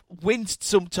sort of winced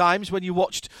sometimes when you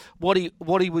watched what he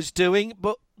was doing.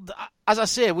 But, as I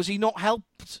say, was he not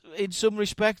helped in some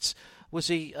respects? Was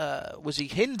he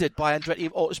hindered by Andretti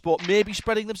Autosport maybe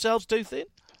spreading themselves too thin?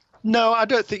 No, I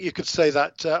don't think you could say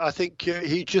that. I think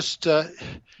he just the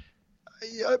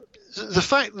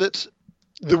fact that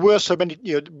there were so many,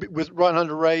 with Ryan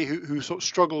Hunter-Reay who sort of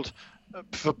struggled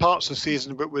for parts of the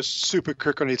season, but was super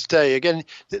quick on its day. Again,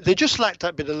 they just lacked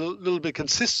that bit, a little bit of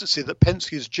consistency that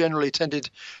Penske's generally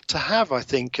tended to have, I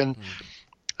think. And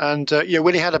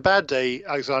when he had a bad day,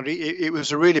 Alexander, it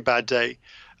was a really bad day.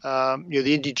 The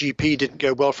Indy GP didn't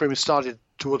go well for him. He started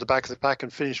toward the back of the pack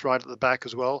and finished right at the back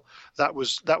as well. That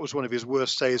was one of his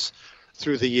worst days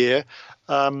through the year.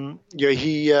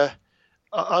 He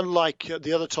unlike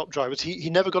the other top drivers, he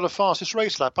never got a fastest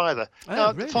race lap either.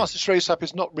 Now, really? The fastest race lap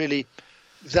is not really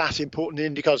that important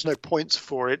in IndyCar. There's no points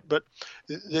for it, but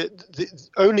the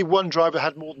only one driver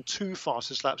had more than 2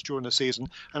 fastest laps during the season,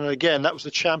 and again, that was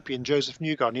the champion, Joseph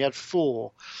Newgarden. He had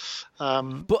 4.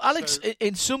 But Alex,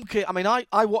 in some case, I mean,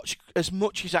 I watched as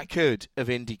much as I could of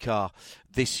IndyCar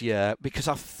this year because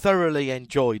I thoroughly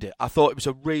enjoyed it. I thought it was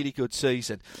a really good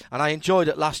season, and I enjoyed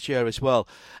it last year as well.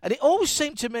 And it always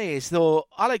seemed to me as though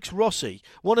Alex Rossi,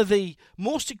 one of the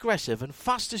most aggressive and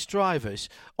fastest drivers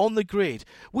on the grid,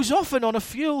 was often on a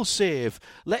fuel save,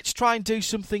 let's try and do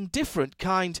something different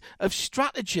kind of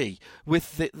strategy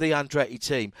with the Andretti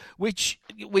team, which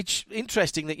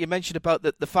interesting that you mentioned about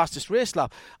the fastest race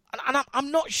lap. And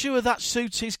I'm not sure that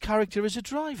suits his character as a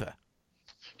driver.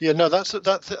 Yeah, no, I think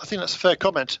that's a fair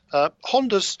comment.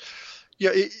 Honda's,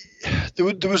 there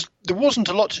wasn't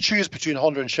a lot to choose between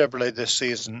Honda and Chevrolet this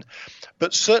season,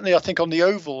 but certainly I think on the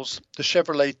ovals, the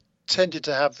Chevrolet tended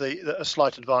to have a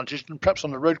slight advantage, and perhaps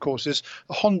on the road courses,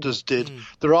 the Hondas did.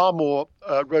 There are more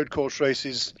road course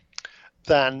races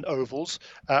than ovals,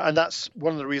 and that's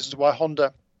one of the reasons why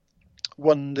Honda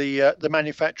won the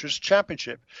manufacturers'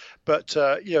 championship. But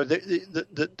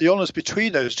the honours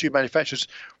between those two manufacturers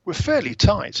were fairly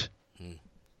tight.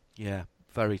 Yeah,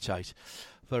 very tight.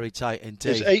 Very tight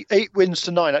indeed. There's eight wins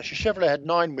to 9. Actually, Chevrolet had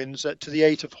 9 wins to the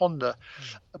 8 of Honda.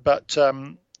 But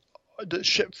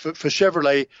for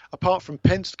Chevrolet, apart from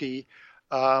Penske,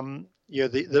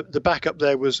 the backup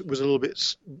there was a little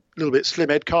bit slim.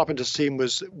 Ed Carpenter's team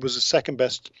was the second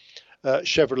best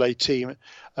Chevrolet team,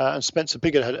 and Spencer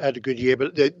Pigot had a good year,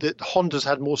 but the Hondas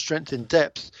had more strength in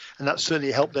depth, and that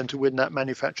certainly helped them to win that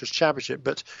manufacturers' championship.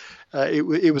 But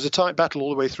it was a tight battle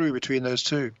all the way through between those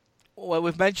two. Well,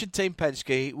 we've mentioned Team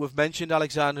Penske, we've mentioned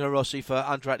Alexander Rossi for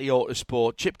Andretti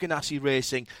Autosport, Chip Ganassi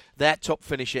Racing, their top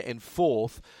finisher in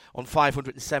 4th on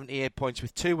 578 points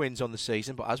with 2 wins on the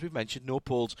season, but as we've mentioned, no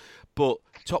poles, but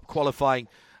top qualifying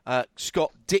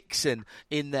Scott Dixon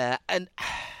in there. And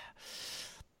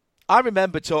I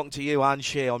remember talking to you and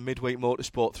Shea on Midweek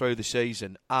Motorsport through the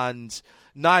season, and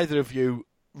neither of you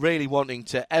really wanting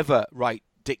to ever write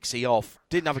Dixie off.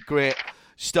 Didn't have a great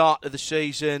start of the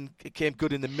season. It came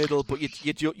good in the middle, but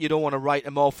you don't want to write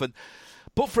him off.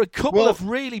 But for a couple of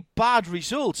really bad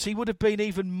results, he would have been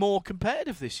even more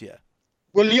competitive this year.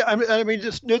 Well, yeah, I mean,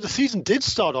 the season did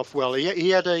start off well. He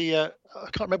had I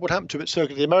can't remember what happened to him at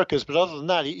Circuit of the Americas, but other than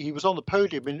that, he was on the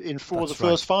podium in 4 of the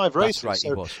first 5 races. That's right, so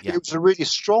he was. Yeah. It was a really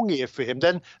strong year for him.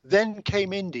 Then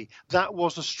came Indy. That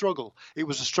was a struggle. It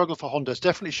was a struggle for Honda.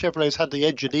 Definitely Chevrolet's had the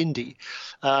edge at Indy,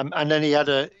 and then he had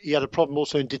a problem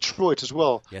also in Detroit as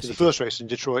well. Yes, the first race in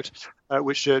Detroit,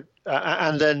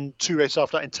 and then 2 races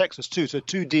after that in Texas too. So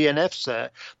 2 DNFs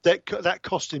there. That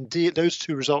cost him those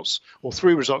 2 results or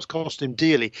 3 results cost him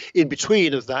dearly. In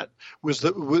between of that was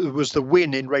the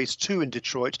win in race 2 in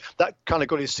Detroit. That kind of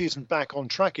got his season back on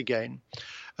track again.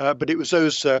 But it was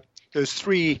those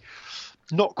 3,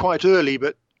 not quite early,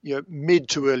 but mid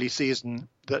to early season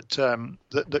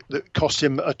that cost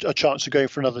him a chance of going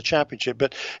for another championship.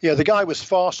 But the guy was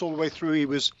fast all the way through. He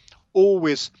was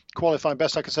always qualifying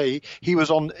best. Like I say, he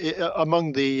was on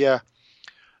among he had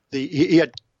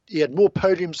more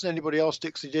podiums than anybody else.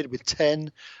 Dixie did with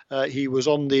 10. He was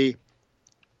on the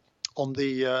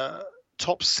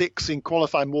top 6 in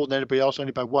qualifying more than anybody else,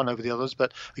 only by 1 over the others.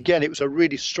 But again, it was a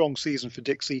really strong season for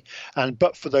Dixie,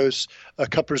 but for those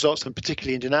couple of results, and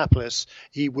particularly Indianapolis,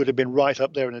 he would have been right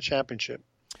up there in the championship.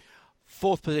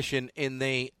 4th position in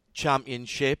the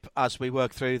championship as we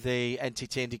work through the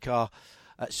NTT Indycar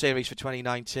series for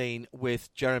 2019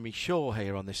 with Jeremy Shaw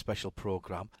here on this special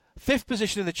programme. 5th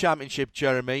position in the championship,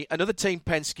 Jeremy. Another Team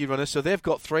Penske runner, so they've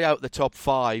got 3 out of the top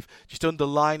 5, just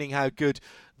underlining how good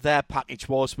their package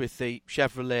was with the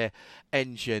Chevrolet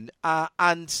engine.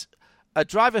 And a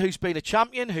driver who's been a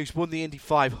champion, who's won the Indy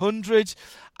 500,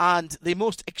 and the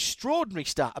most extraordinary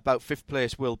stat about 5th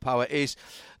place Will Power is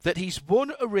that he's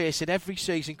won a race in every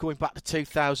season going back to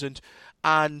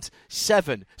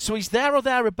 2007. So he's there or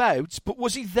thereabouts, but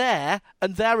was he there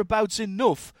and thereabouts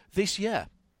enough this year?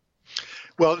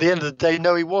 Well, at the end of the day,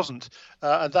 no, he wasn't.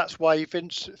 And that's why he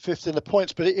finished 5th in the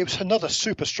points. But it was another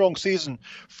super strong season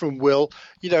from Will.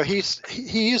 He's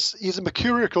a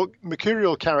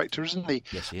mercurial character, isn't he?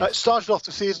 Yes, he is. Started off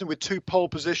the season with 2 pole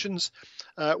positions,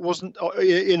 wasn't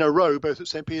in a row, both at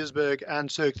St. Petersburg and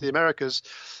Circuit of the Americas.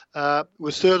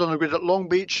 Was 3rd on the grid at Long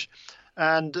Beach.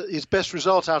 And his best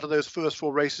result out of those first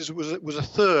 4 races was a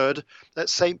 3rd at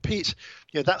St. Pete.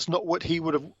 That's not what he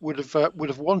would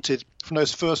have wanted from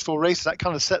those first 4 races. That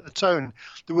kind of set the tone.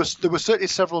 There were certainly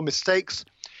several mistakes.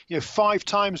 5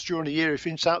 times during the year he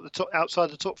finished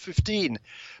outside the top 15.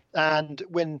 And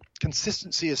when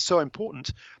consistency is so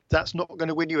important, that's not going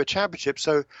to win you a championship.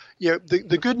 So,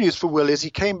 the good news for Will is he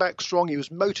came back strong. He was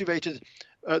motivated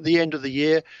at the end of the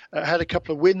year. Had a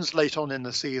couple of wins late on in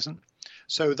the season.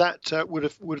 So that would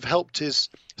have helped his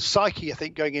psyche, I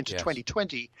think, going into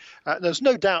 2020. There's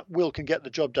no doubt Will can get the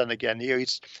job done again.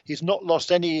 He's not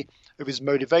lost any of his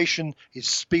motivation, his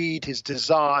speed, his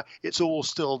desire. It's all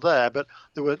still there, but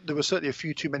there were certainly a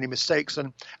few too many mistakes,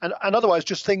 and otherwise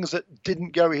just things that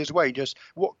didn't go his way. Just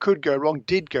what could go wrong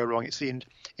did go wrong, it seemed,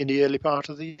 in the early part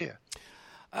of the year.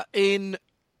 In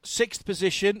sixth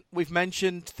position, we've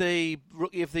mentioned the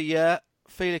Rookie of the Year,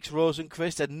 Felix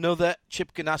Rosenqvist, another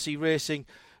Chip Ganassi Racing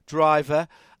driver.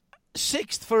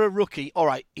 Sixth for a rookie. All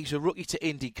right, he's a rookie to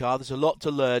IndyCar. There's a lot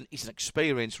to learn. He's an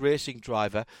experienced racing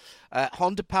driver.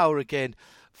 Honda Power again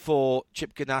for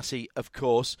Chip Ganassi, of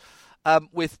course.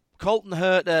 With Colton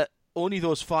Herta only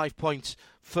those 5 points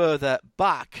further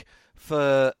back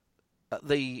for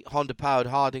the Honda-powered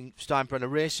Harding Steinbrenner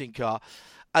racing car.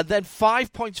 And then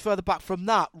 5 points further back from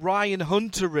that, Ryan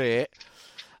Hunter-Reay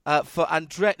for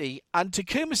Andretti, and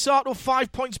Takuma Sato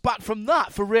 5 points back from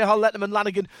that for Rahal Letterman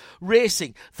Lanigan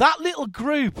Racing. That little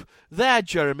group there,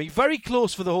 Jeremy, very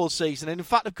close for the whole season. And in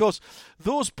fact, of course,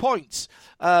 those points,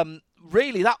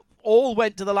 really, that all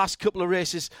went to the last couple of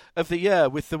races of the year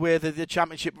with the way that the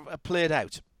championship played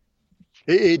out.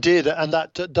 It did, and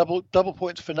that double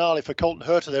points finale for Colton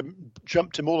Herta then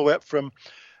jumped him all the way up from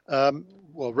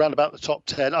round about the top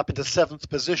 10 up into 7th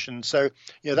position. So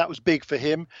that was big for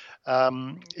him.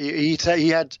 He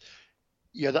had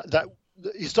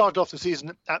he started off the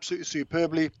season absolutely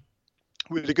superbly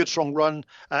with a good strong run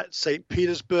at St.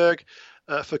 Petersburg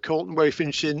for Colton, where he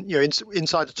finished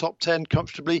inside the top 10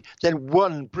 comfortably, then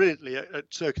won brilliantly at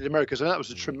Circuit of the Americas, and that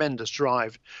was a tremendous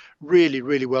drive, really,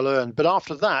 really well earned. But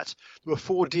after that, there were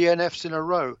 4 DNFs in a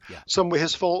row. Yeah. Some were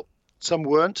his fault, some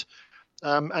weren't.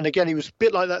 And again, he was a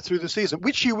bit like that through the season,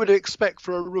 which you would expect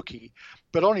for a rookie.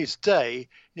 But on his day,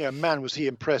 man, was he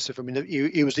impressive. I mean,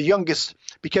 he was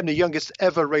became the youngest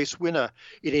ever race winner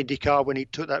in IndyCar when he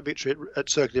took that victory at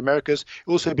Circuit of the Americas.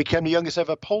 He also became the youngest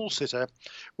ever pole sitter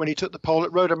when he took the pole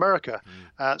at Road America.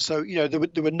 So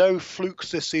there were no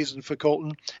flukes this season for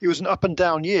Colton. It was an up and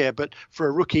down year, but for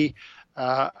a rookie,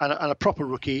 and a proper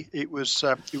rookie, it was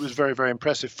very, very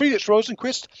impressive. Felix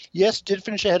Rosenqvist, yes, did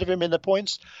finish ahead of him in the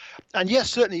points, and yes,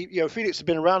 certainly, Felix has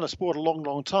been around the sport a long,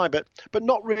 long time, but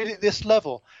not really at this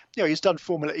level. He's done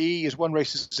Formula E, he's won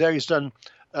races there, he's done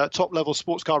top level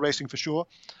sports car racing for sure,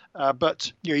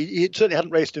 but he certainly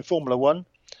hadn't raced in Formula One,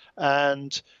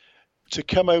 and to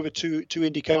come over to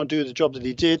IndyCar and do the job that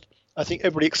he did, I think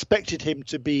everybody expected him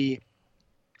to be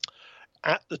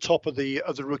at the top of the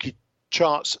rookie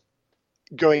charts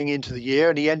going into the year,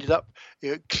 and he ended up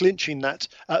clinching that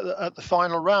at the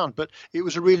final round. But it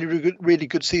was a really, really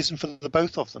good season for the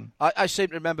both of them. I seem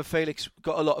to remember Felix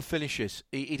got a lot of finishes.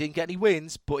 He didn't get any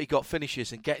wins, but he got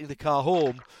finishes, and getting the car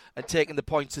home and taking the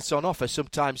points that's on offer.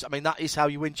 Sometimes, I mean, that is how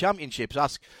you win championships.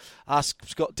 Ask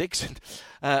Scott Dixon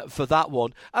for that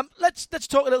one. Let's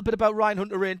talk a little bit about Ryan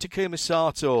Hunter-Reay and Takuma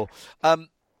Sato.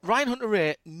 Ryan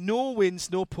Hunter-Reay, no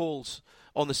wins, no poles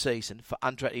on the season for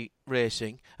Andretti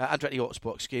Racing, Andretti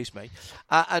Autosport, excuse me.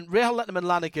 And Rahal Letterman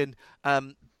Lanigan,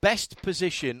 best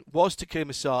position was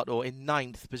Takuma Sato in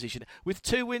 9th position with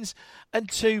 2 wins and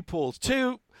 2 poles.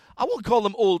 I won't call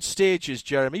them old stages,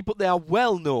 Jeremy, but they are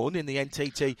well known in the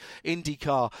NTT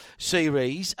IndyCar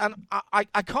series. And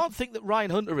I can't think that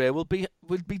Ryan Hunter-Reay will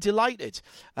be delighted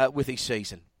with his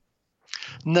season.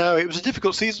 No, it was a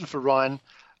difficult season for Ryan.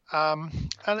 And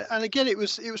again, it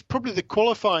was probably the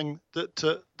qualifying that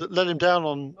let him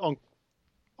down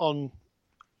on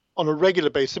a regular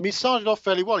basis. I mean, he started off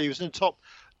fairly well. He was in the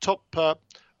top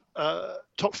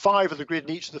 5 of the grid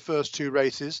in each of the first 2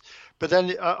 races. But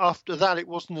then after that, it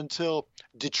wasn't until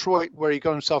Detroit where he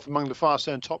got himself among the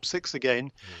fast-end top 6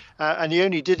 again, and he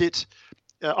only did it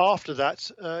after that,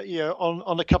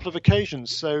 on a couple of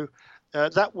occasions. So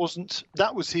that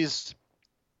was his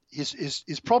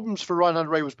problems for Ryan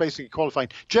Hunter-Reay was basically qualifying.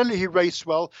 Generally, he raced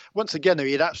well. Once again, though,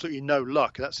 he had absolutely no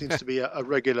luck. That seems to be a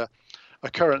regular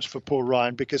occurrence for poor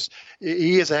Ryan because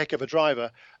he is a heck of a driver.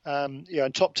 And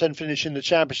top 10 finish in the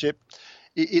championship,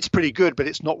 it's pretty good, but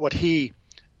it's not what he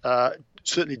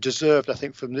certainly deserved, I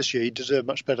think, from this year. He deserved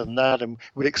much better than that and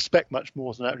would expect much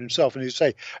more than that of himself. And as you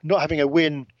say, not having a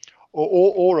win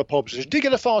or a pole position. Did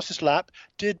get a fastest lap,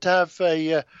 did have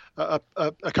a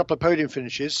couple of podium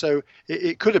finishes, so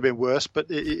it could have been worse, but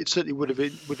it certainly would have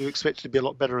expected to be a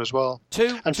lot better as well. For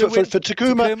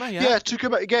Takuma,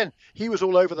 again, he was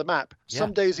all over the map. Yeah.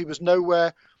 Some days he was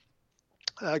nowhere,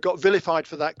 got vilified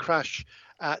for that crash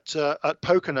at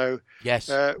Pocono,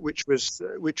 yes, which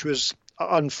was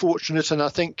unfortunate, and I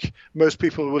think most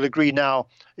people will agree now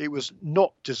it was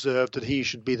not deserved that he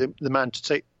should be the man to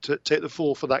take the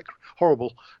fall for that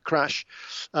horrible crash.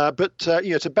 But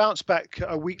to bounce back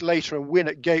a week later and win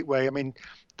at Gateway, I mean,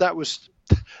 that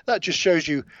just shows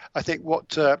you, I think,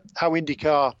 how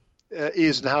IndyCar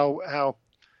is and how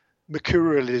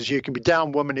mercurial it is. You can be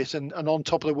down 1 minute and on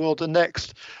top of the world the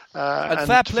next. And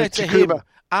fair play to him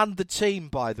and the team,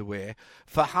 by the way,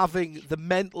 for having the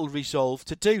mental resolve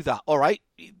to do that. All right,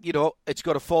 it's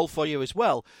got to fall for you as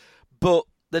well. But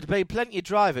there'd been plenty of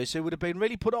drivers who would have been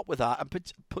really put up with that and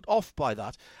put off by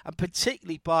that, and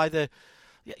particularly by the...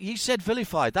 You said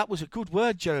vilified. That was a good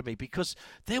word, Jeremy, because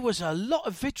there was a lot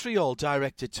of vitriol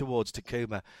directed towards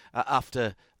Takuma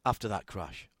after that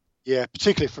crash. Yeah,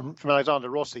 particularly from Alexander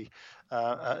Rossi.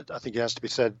 I think it has to be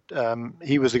said.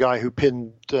 He was the guy who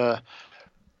pinned the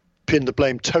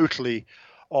blame totally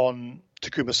on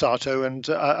Takuma Sato, and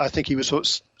I think he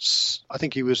was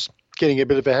getting a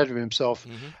bit ahead of himself.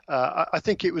 Mm-hmm. I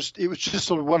think it was just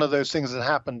sort of one of those things that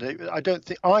happened. I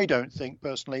don't think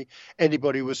personally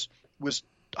anybody was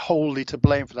wholly to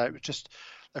blame for that. It was just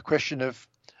a question of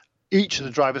each of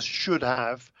the drivers should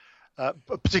have,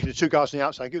 particularly two guys on the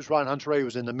outside. It was Ryan Hunter-Reay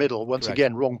was in the middle. Once Correct.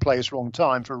 Again, wrong place, wrong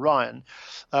time for Ryan.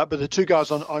 But the two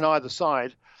guys on either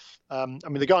side.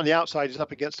 The guy on the outside is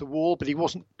up against the wall, but he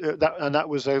wasn't. That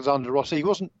was Alexander Rossi. He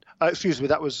wasn't.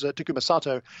 That was Takuma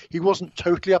Sato. He wasn't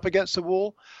totally up against the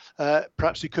wall.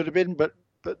 Perhaps he could have been, but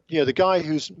the guy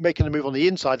who's making the move on the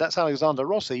inside, that's Alexander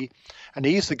Rossi, and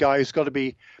he's the guy who's got to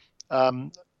be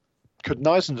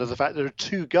cognizant of the fact there are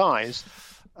two guys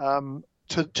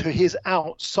to his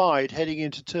outside heading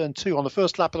into turn 2 on the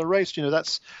first lap of the race.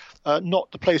 That's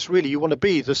not the place really you want to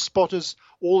be. The spotters,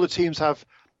 all the teams have.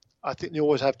 I think they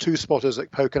always have two spotters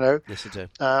at Pocono. Yes, they do.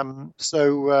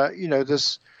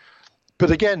 There's.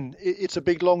 But again, it's a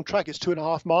big, long track. It's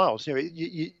 2.5 miles.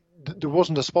 There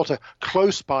wasn't a spotter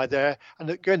close by there, and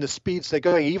again, the speeds they're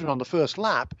going, even on the first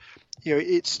lap,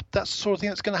 it's that sort of thing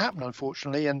that's going to happen,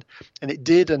 unfortunately, and it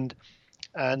did, and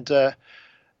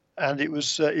it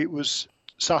was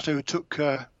Sato who took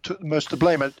most of the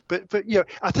blame. But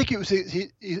I think it was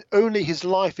only his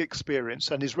life experience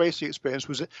and his racing experience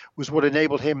was what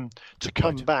enabled him to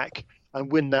come back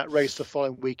and win that race the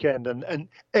following weekend. And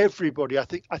everybody, I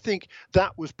think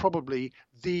that was probably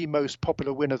the most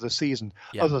popular win of the season.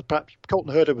 Yeah. Other than perhaps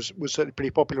Colton Herta was certainly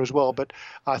pretty popular as well. But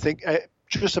I think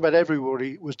just about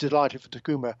everybody was delighted for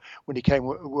Takuma when he came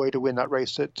away to win that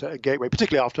race at Gateway,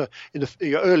 particularly after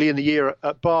early in the year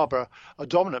at Barber, a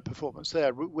dominant performance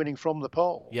there, winning from the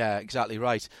pole. Yeah, exactly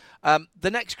right.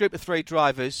 The next group of 3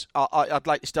 drivers, I'd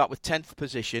like to start with 10th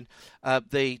position,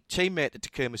 the teammate of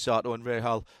Takuma Sato and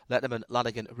Rahal Letterman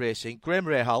Lanigan Racing. Graham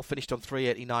Rahal finished on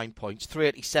 389 points,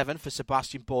 387 for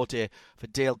Sebastian Bourdais for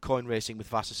Dale Coyne Racing with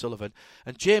Vassar Sullivan,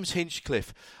 and James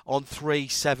Hinchcliffe on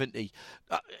 370.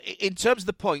 In terms of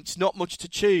the points, not much to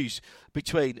choose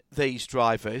between these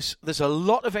drivers. There's a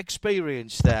lot of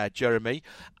experience there, Jeremy,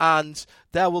 and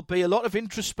there will be a lot of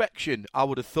introspection, I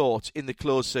would have thought, in the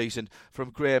close season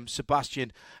from Graham,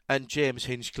 Sebastian and James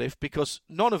Hinchcliffe, because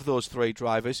none of those 3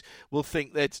 drivers will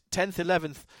think that 10th,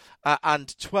 11th and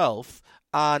 12th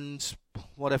and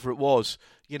whatever it was,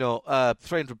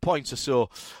 300 points or so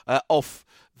off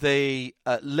the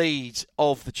lead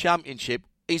of the championship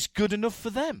is good enough for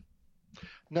them.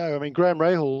 No, Graham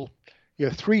Rahal,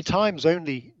 3 times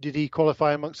only did he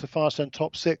qualify amongst the fast and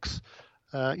top 6,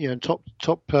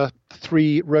 top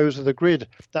 3 rows of the grid.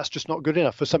 That's just not good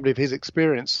enough for somebody of his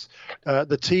experience.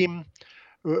 The team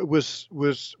was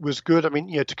good.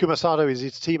 Takuma Sato is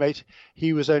his teammate.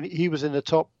 He was in the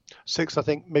top 6, I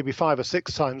think, maybe 5 or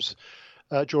 6 times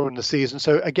during the season.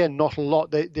 So again, not a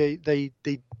lot.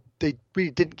 They really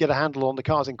didn't get a handle on the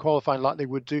cars in qualifying like they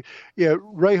would do.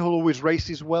 Rahal always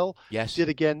races well. Yes. Did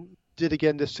again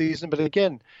this season, but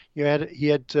again, he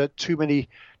had too many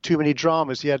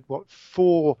dramas. He had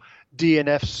 4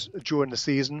 DNFs during the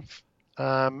season,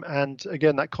 and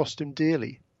again that cost him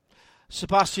dearly.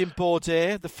 Sebastian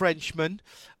Bourdais, the Frenchman,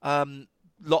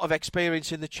 lot of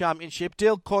experience in the championship.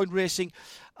 Dale Coyne Racing,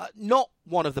 not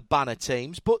one of the banner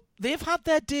teams, but they've had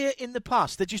their day in the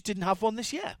past. They just didn't have one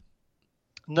this year.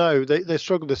 No, they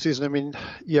struggled this season.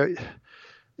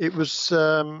 It was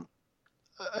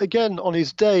again on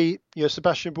his day.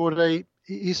 Sebastian Bourdais,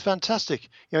 he's fantastic.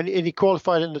 And he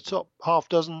qualified in the top half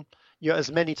dozen.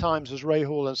 As many times as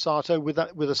Rahal and Sato with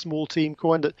a small team.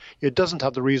 Coyne that doesn't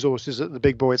have the resources that the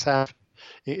big boys have,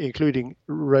 including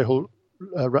Rahal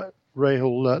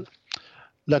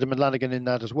Letterman Lanigan in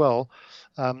that as well.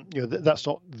 That's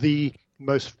not the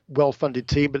most well-funded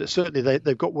team, but certainly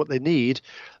they've got what they need.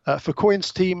 For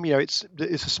Coyne's team, it's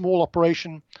a small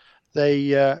operation.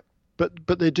 But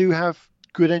they do have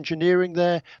good engineering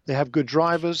there. They have good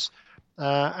drivers.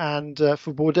 And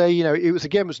for Bourdais, it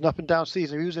was an up and down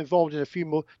season. He was involved in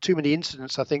too many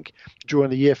incidents, I think, during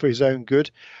the year for his own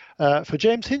good. For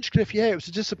James Hinchcliffe, it was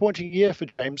a disappointing year for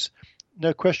James,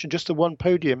 no question. Just the one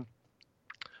podium.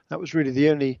 That was really the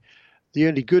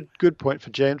only good point for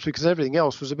James, because everything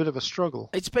else was a bit of a struggle.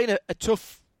 It's been a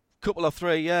tough couple of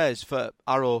 3 years for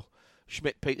Arrow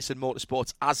Schmidt-Peterson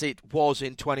Motorsports, as it was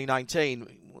in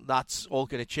 2019. That's all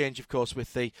going to change, of course,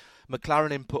 with the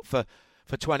McLaren input for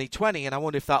 2020, and I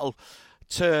wonder if that'll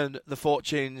turn the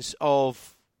fortunes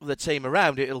of the team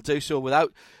around. It'll do so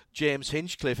without James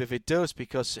Hinchcliffe if it does,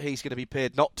 because he's going to be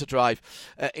paid not to drive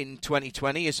in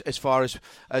 2020 as far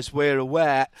as we're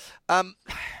aware.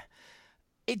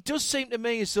 It does seem to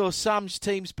me as though Sam's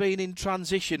team's been in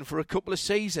transition for a couple of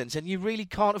seasons, and you really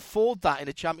can't afford that in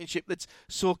a championship that's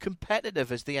so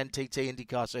competitive as the NTT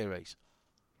Indycar Series.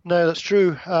 No, that's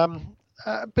true.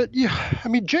 But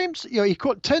James, he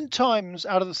caught 10 times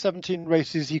out of the 17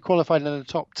 races he qualified in the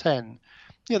top 10.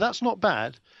 That's not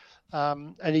bad.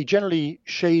 And he generally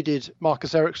shaded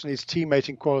Marcus Ericsson, his teammate,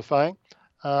 in qualifying,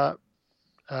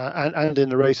 and in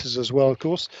the races as well, of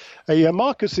course.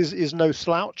 Marcus is no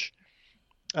slouch.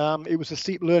 It was a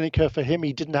steep learning curve for him.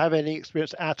 He didn't have any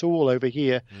experience at all over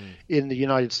here in the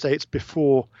United States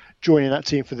before joining that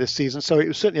team for this season. So it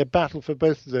was certainly a battle for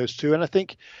both of those two. And I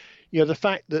think, the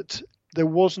fact that there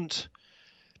wasn't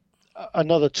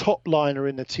another top liner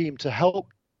in the team to help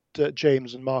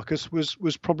James and Marcus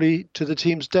was probably to the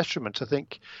team's detriment. I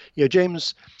think,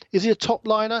 James, is he a top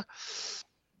liner?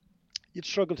 You'd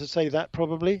struggle to say that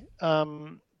probably.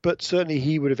 But certainly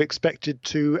he would have expected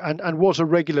to, and was a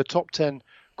regular top 10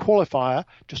 qualifier,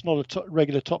 just not a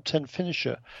regular top 10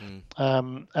 finisher.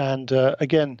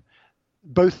 Again,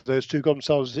 both of those two got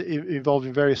themselves involved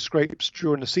in various scrapes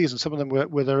during the season. Some of them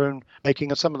were their own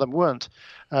making, and some of them weren't.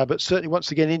 But certainly,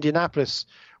 once again, Indianapolis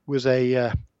was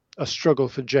a struggle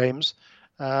for James,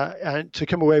 and to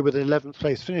come away with an 11th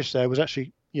place finish there was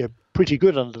actually pretty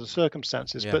good under the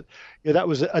circumstances. Yeah. But that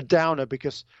was a downer,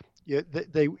 because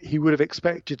he would have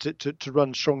expected to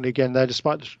run strongly again there,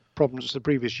 despite the problems the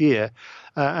previous year,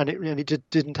 and it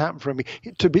didn't happen for him.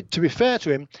 To be fair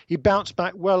to him, he bounced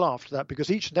back well after that, because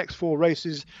each next 4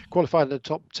 races qualified in the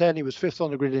top 10. He was 5th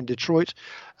on the grid in Detroit,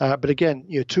 but again,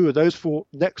 2 of those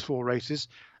next 4 races,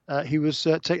 he was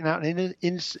taken out in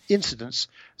incidents.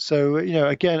 So,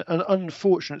 again, an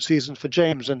unfortunate season for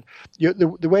James, and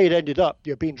the way it ended up,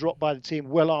 being dropped by the team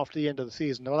well after the end of the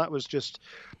season. Well, that was just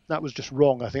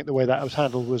wrong. I think the way that was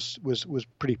handled was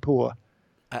pretty poor.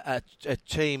 A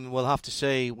team, we'll have to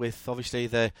see, with obviously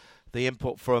the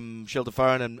input from Gilles de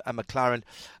Ferran and McLaren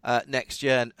next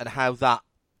year, and how that,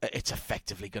 it's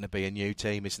effectively going to be a new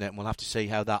team, isn't it? And we'll have to see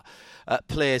how that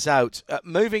plays out.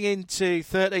 Moving into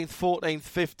 13th, 14th,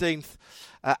 15th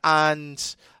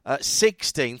and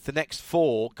 16th, the next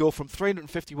 4 go from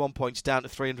 351 points down to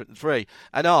 303,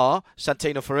 and are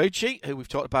Santino Ferrucci, who we've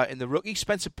talked about in the rookie,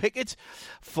 Spencer Pickett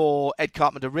for Ed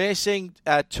Carpenter Racing,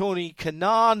 Tony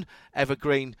Kanaan,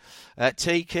 Evergreen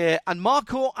TK, and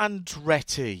Marco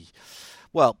Andretti.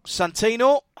 Well,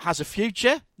 Santino has a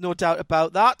future, no doubt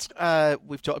about that.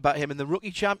 We've talked about him in the Rookie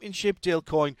Championship. Dale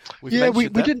Coyne, we didn't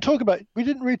really talk about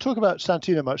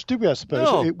Santino much, did we? I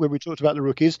suppose when we talked about the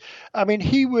rookies. I mean,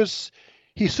 he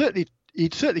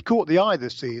certainly caught the eye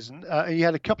this season. He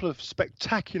had a couple of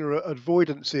spectacular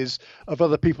avoidances of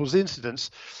other people's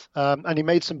incidents, and he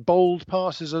made some bold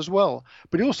passes as well.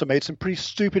 But he also made some pretty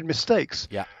stupid mistakes.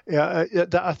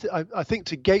 I think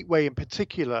to Gateway in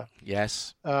particular.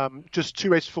 Yes. Just 2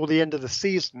 races before the end of the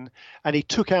season, and he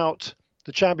took out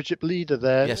the championship leader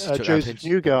there, Joseph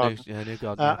Newgarden.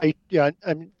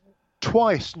 And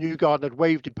twice Newgarden had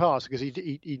waved him past, because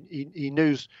he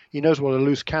knows what a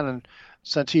loose cannon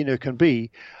Santino can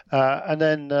be, and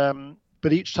then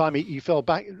but each time he fell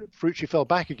back. Ferrucci fell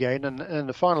back again, and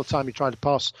the final time he tried to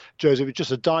pass Joseph, it was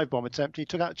just a dive bomb attempt. He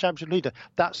took out the championship leader.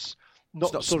 That's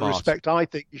not the sort of respect I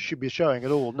think you should be showing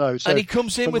at all. No. So and he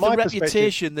comes in with a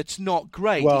reputation that's not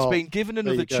great. Well, he's been given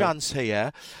another chance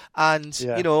here, and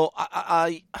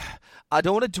I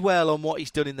don't want to dwell on what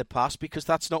he's done in the past, because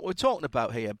that's not what we're talking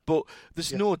about here. But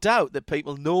there's no doubt that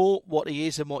people know what he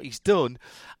is and what he's done.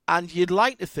 And you'd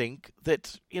like to think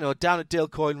that, down at Dale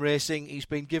Coyne Racing, he's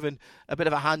been given a bit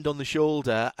of a hand on the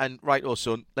shoulder and, right,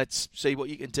 son, let's see what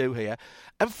you can do here.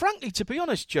 And frankly, to be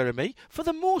honest, Jeremy, for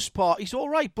the most part, he's all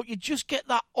right. But you just get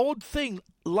that odd thing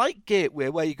like Gateway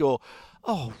where you go,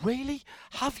 oh, really?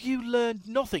 Have you learned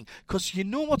nothing? Because you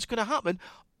know what's going to happen.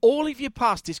 All of your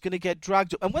past is going to get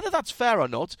dragged up. And whether that's fair or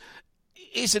not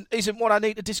isn't what I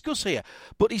need to discuss here.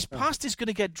 But his past is going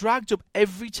to get dragged up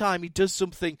every time he does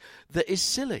something that is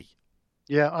silly.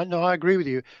 Yeah, I know. I agree with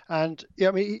you. And yeah,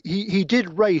 I mean, he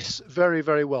did race very,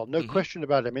 very well. No question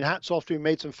about it. I mean, hats off to him.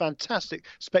 Made some fantastic,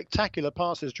 spectacular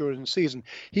passes during the season.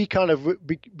 He kind of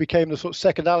became the sort of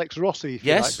second Alex Rossi, if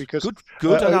you like, because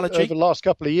good analogy. Over the last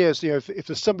couple of years, if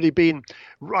there's somebody been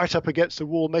right up against the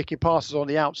wall making passes on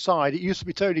the outside, it used to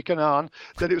be Tony Kanaan,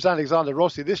 then it was Alexander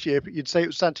Rossi. This year, you'd say it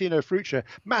was Santino Ferruccia.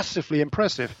 Massively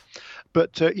impressive.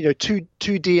 But, two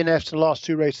DNFs in the last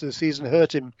two races of the season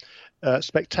hurt him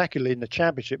spectacularly in the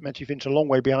championship. Meant he finished a long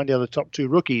way behind the other top two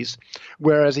rookies,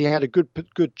 whereas he had a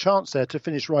good chance there to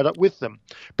finish right up with them,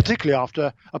 particularly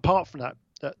apart from that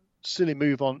silly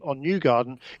move on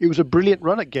Newgarden. It was a brilliant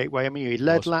run at Gateway. I mean, he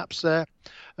led laps there,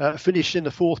 finished in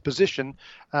the fourth position,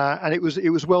 and it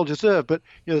was well deserved. But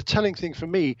the telling thing for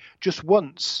me, just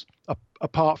once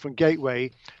apart from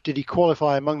Gateway did he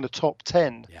qualify among the top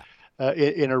 10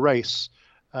 in a race.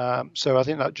 So I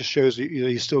think that just shows that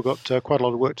he's still got quite a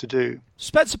lot of work to do.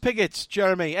 Spencer Pigot,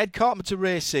 Jeremy, Ed Carpenter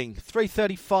Racing,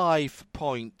 335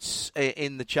 points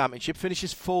in the championship,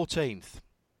 finishes 14th.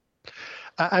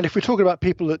 And if we're talking about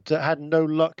people that had no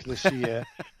luck this year,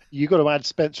 you've got to add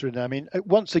Spencer in there. I mean,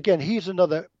 once again, he's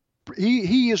another.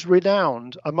 He is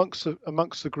renowned amongst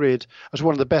the grid as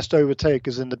one of the best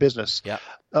overtakers in the business. Yeah.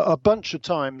 A bunch of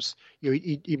times,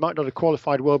 he might not have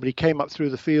qualified well, but he came up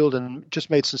through the field and just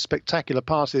made some spectacular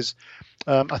passes.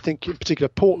 I think in particular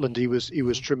Portland, he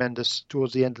was tremendous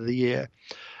towards the end of the year.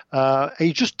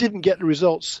 He just didn't get the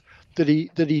results that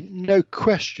he no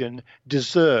question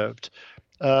deserved.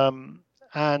 And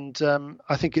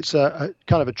I think it's a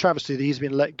kind of a travesty that he's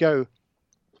been let go.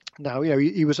 Now,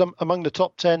 he was among the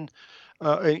top 10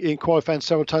 in qualifying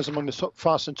several times, among the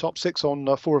fast and top 6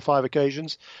 on 4 or 5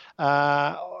 occasions,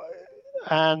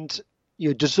 and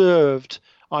deserved,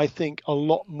 I think, a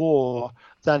lot more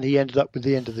than he ended up with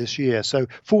the end of this year. So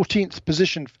 14th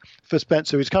position for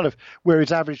Spencer is kind of where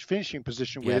his average finishing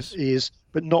position is,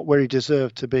 but not where he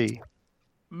deserved to be.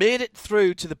 Made it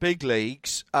through to the big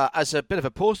leagues as a bit of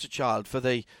a poster child for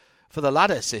the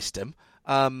ladder system.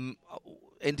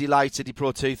 Indy Lights, Indy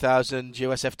Pro 2000,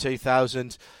 USF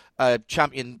 2000,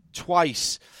 champion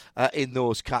twice in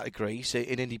those categories,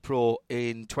 in Indy Pro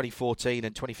in 2014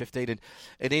 and 2015, and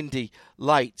in Indy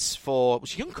Lights it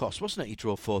was Youngcross, wasn't it, he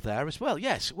drove for there as well?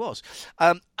 Yes, it was.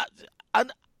 And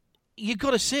you've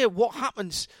got to say, what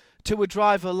happens to a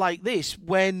driver like this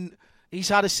when he's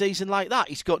had a season like that?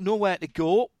 He's got nowhere to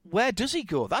go. Where does he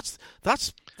go? That's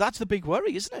the big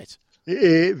worry, isn't it?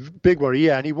 Big worry,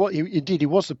 yeah, and he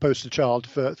was the poster child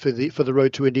for the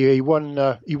road to India. He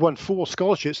won 4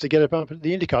 scholarships to get up at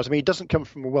the Indycars. I mean, he doesn't come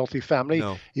from a wealthy family.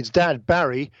 No. His dad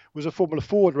Barry was a Formula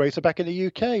Ford racer back in the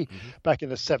UK, back in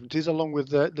the 70s, along with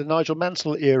the Nigel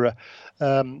Mansell era,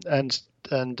 and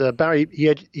Barry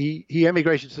he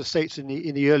emigrated to the States in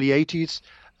the early 80s.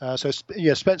 So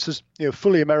Spencer's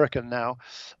fully American now,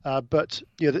 but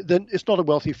then it's not a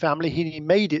wealthy family. He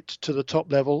made it to the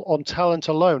top level on talent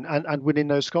alone and winning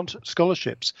those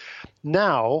scholarships.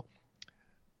 Now,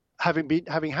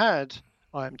 having had,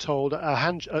 I am told,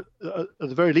 at the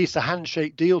very least a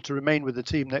handshake deal to remain with the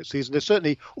team next season. There's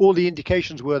certainly all the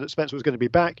indications were that Spencer was going to be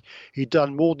back. He'd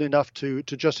done more than enough to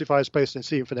justify his place in the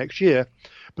team for next year,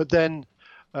 but then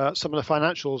some of the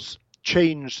financials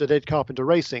changed at Ed Carpenter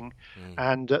Racing,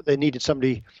 and they needed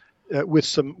somebody with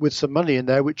some money in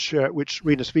there, which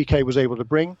Rinus VeeKay was able to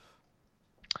bring,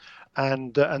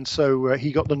 and so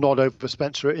he got the nod over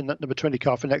Spencer in that number 20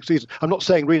 car for next season. I'm not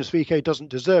saying Rinus VeeKay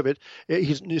doesn't deserve it.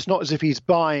 It's not as if he's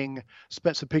buying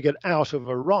Spencer Pigot out of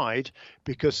a ride,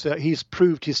 because he's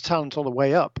proved his talent on the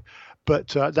way up. But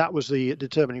that was the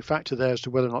determining factor there as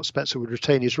to whether or not Spencer would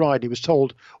retain his ride. He was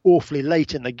told awfully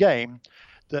late in the game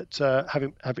that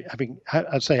having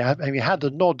had the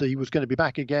nod that he was going to be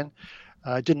back again,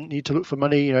 didn't need to look for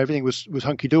money. Everything was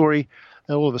hunky dory,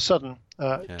 and all of a sudden,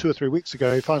 2 or 3 weeks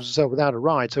ago, he finds himself without a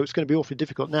ride. So it's going to be awfully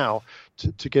difficult now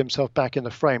to get himself back in the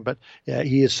frame. But yeah,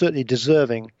 he is certainly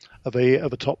deserving of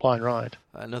a top line ride.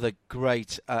 Another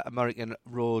great American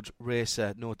road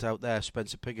racer, no doubt there,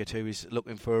 Spencer Pigot, who is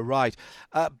looking for a ride.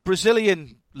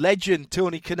 Brazilian legend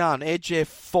Tony Kanaan, AJ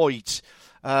Foyt.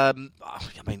 I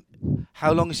mean,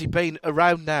 how long has he been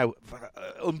around now?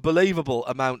 Unbelievable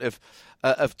amount of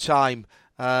time.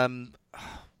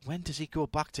 When does he go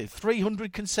back to?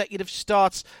 300 consecutive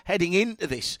starts heading into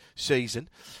this season,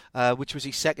 which was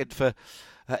his second for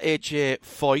AJ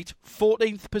Foyt.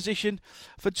 14th position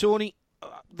for Tony.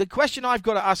 The question I've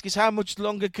got to ask is, how much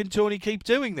longer can Tony keep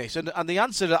doing this? And the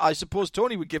answer that I suppose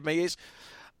Tony would give me is,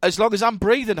 as long as I'm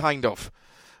breathing, Hindhoff.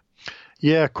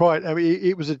 Yeah, quite. I mean,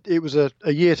 it was a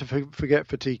year to forget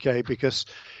for TK because,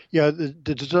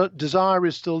 the desire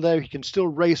is still there. He can still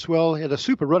race well. He had a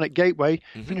super run at Gateway,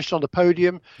 finished on the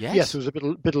podium. Yes, there was a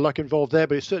bit of luck involved there,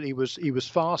 but he was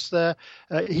fast there.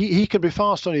 He can be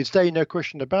fast on his day, no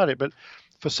question about it. But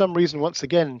for some reason, once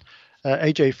again,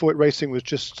 AJ Foyt Racing was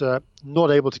just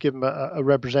not able to give him a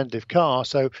representative car.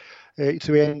 So he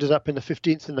ended up in the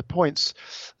 15th in the points.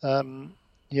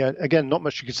 Again, not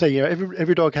much you could say.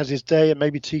 Every dog has his day, and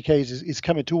maybe TK's is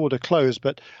coming toward a close,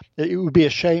 but it would be a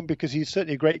shame because he's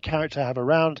certainly a great character to have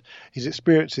around. His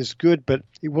experience is good, but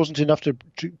it wasn't enough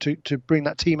to bring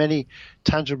that team any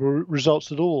tangible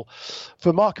results at all.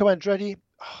 For Marco Andretti,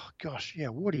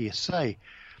 what do you say?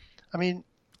 I mean,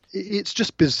 it's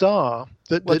just bizarre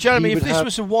that. Well, Jeremy, if this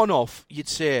was a one-off, you'd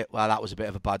say, well, that was a bit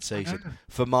of a bad season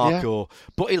for Marco,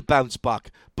 but he'll bounce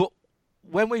back. But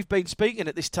when we've been speaking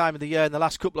at this time of the year in the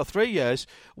last couple of 3 years,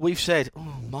 we've said,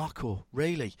 "Oh, Marco,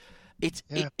 really?" It's.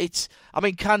 I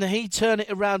mean, can he turn it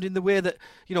around in the way that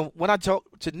when I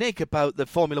talk to Nick about the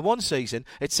Formula One season,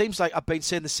 it seems like I've been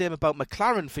saying the same about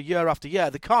McLaren for year after year.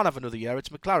 They can't have another year. It's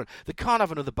McLaren. They can't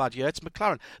have another bad year. It's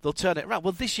McLaren. They'll turn it around.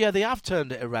 Well, this year they have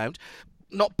turned it around.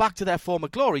 Not back to their former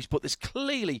glories, but there's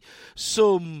clearly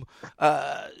some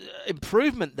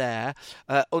improvement there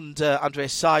under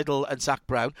Andreas Seidel and Zach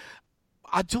Brown.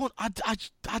 I don't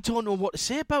know what to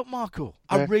say about Marco.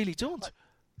 I really don't.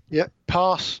 Yeah,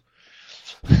 pass.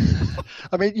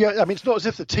 I mean, it's not as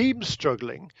if the team's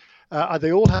struggling.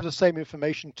 They all have the same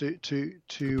information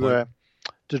to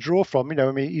draw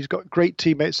from. He's got great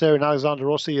teammates there in Alexander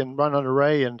Rossi and Ryan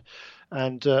Ray, and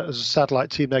as a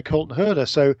satellite team there, Colton Herder.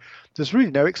 So there's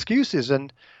really no excuses,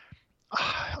 and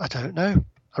I don't know.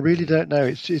 I really don't know.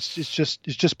 It's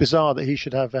just bizarre that he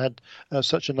should have had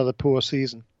such another poor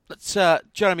season. That's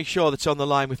Jeremy Shaw that's on the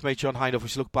line with me, John Hindhaugh. We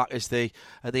should look back as the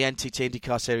NTT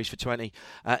IndyCar Series for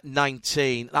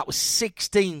 2019. That was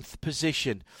 16th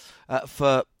position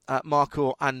for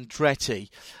Marco Andretti.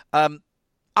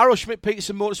 Arrow Schmidt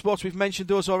Peterson Motorsports, we've mentioned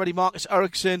those already. Marcus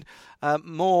Ericsson,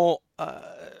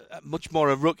 much more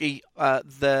a rookie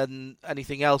than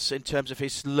anything else in terms of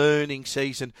his learning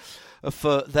season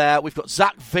for there. We've got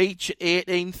Zach Veach at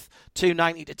 18th,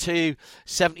 290 to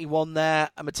 271 there.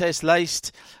 And Matthias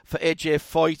Leist for AJ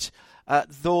Foyt.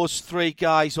 Those three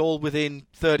guys all within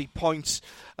 30 points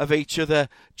of each other.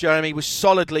 Jeremy was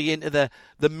solidly into the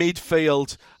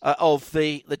midfield of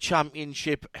the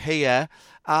championship here.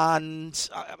 And,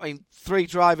 I mean, three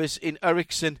drivers in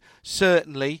Ericsson,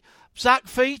 certainly. Zach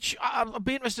Veach, I'd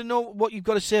be interested to know what you've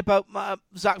got to say about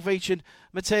Zach Veach and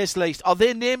Matthias Leist. Are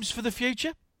they names for the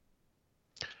future?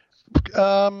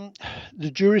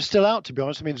 The jury's still out, to be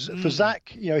honest. I mean, for Zach,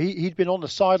 he'd been on the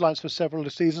sidelines for several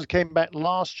seasons, came back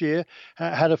last year,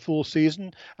 had a full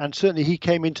season, and certainly he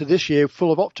came into this year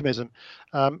full of optimism.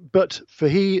 But for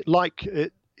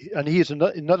and he is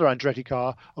another Andretti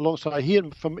car alongside he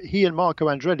and Marco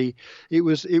Andretti. It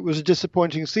was a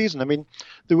disappointing season. I mean,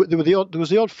 there was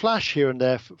the odd flash here and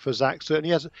there for Zach.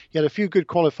 Certainly, he had a few good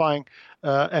qualifying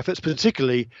efforts.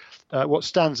 Particularly, what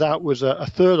stands out was a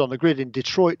third on the grid in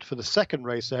Detroit for the second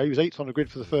race. There, he was 8th on the grid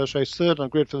for the first race, 3rd on the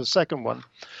grid for the second one.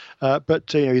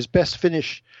 But his best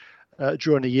finish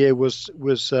during the year was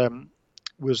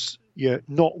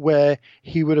not where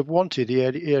he would have wanted. He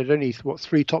had only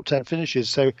 3 top 10 finishes,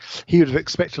 so he would have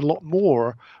expected a lot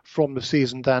more from the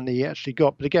season than he actually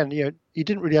got. But again, he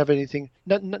didn't really have anything.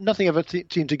 Nothing ever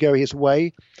seemed to go his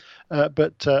way.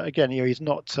 But again, he's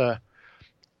not.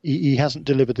 He hasn't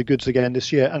delivered the goods again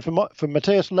this year. And for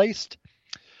Matthias Leist,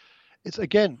 it's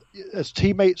again as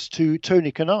teammates to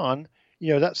Tony Kanaan.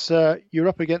 That's you're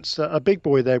up against a big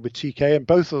boy there with TK, and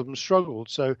both of them struggled.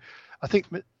 So I think.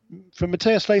 For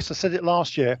Matthias Leist, I said it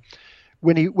last year,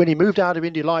 when he moved out of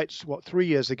Indy Lights 3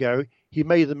 years ago, he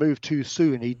made the move too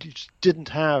soon. He just didn't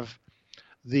have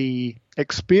the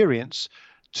experience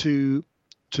to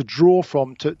draw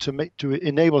from to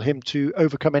enable him to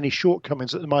overcome any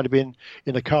shortcomings that there might have been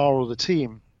in the car or the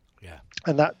team. Yeah.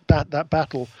 And that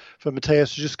battle for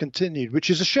Matthias just continued, which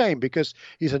is a shame because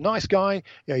he's a nice guy.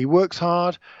 He works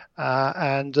hard,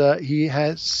 and he's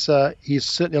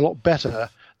certainly a lot better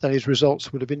than his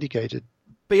results would have indicated.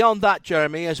 Beyond that,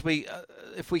 Jeremy, as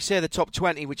if we say the top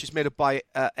 20, which is made up by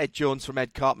Ed Jones from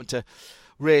Ed Carpenter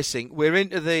Racing, we're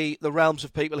into the realms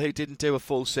of people who didn't do a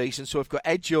full season. So we've got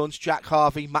Ed Jones, Jack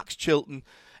Harvey, Max Chilton,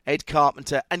 Ed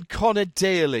Carpenter, and Connor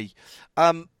Daly.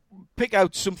 Pick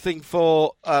out something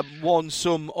for one,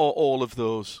 some, or all of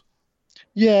those.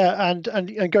 Yeah,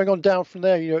 and going on down from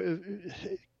there,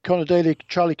 Conor Daly,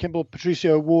 Charlie Kimball,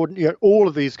 Patricio Ward, all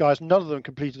of these guys, none of them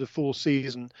completed a full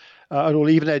season at all.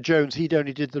 Even Ed Jones, he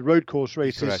only did the road course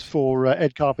races Correct. for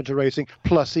Ed Carpenter Racing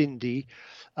plus Indy.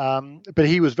 But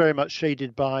he was very much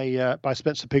shaded by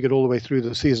Spencer Piggott all the way through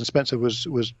the season. Spencer was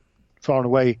far and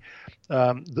away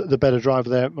the better driver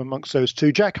there amongst those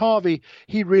two. Jack Harvey,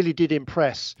 he really did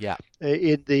impress. Yeah.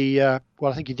 In the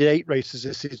I think he did 8 races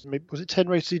this season. Was it 10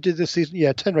 races he did this season?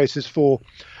 Yeah, 10 races for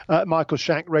Michael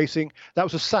Shank Racing. That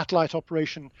was a satellite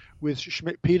operation with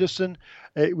Schmidt-Peterson.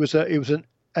 It was an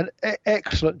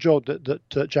excellent job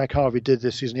that Jack Harvey did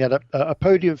this season. He had a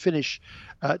podium finish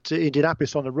at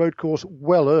Indianapolis on the road course,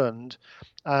 well earned,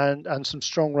 and some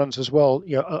strong runs as well.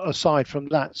 Aside from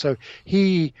that, so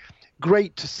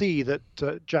great to see that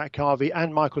Jack Harvey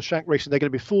and Michael Shank Racing, they're going to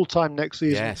be full time next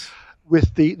season. Yes.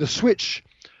 With the switch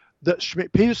that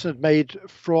Schmidt-Peterson had made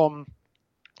from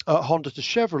Honda to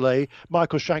Chevrolet.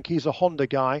 Michael Shank, he's a Honda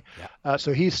guy,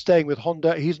 so he's staying with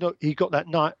Honda. He got that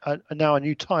now a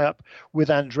new tie-up with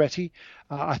Andretti.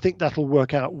 I think that'll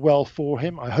work out well for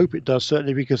him. I hope it does,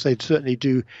 certainly, because they certainly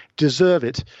do deserve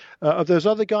it. Of those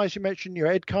other guys you mentioned,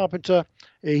 Ed Carpenter,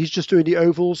 he's just doing the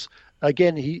ovals.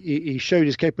 Again, he showed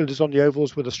his capabilities on the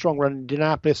ovals with a strong run in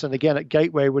Indianapolis, and again at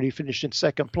Gateway when he finished in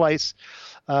second place.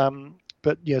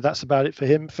 But that's about it for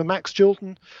him. For Max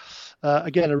Chilton,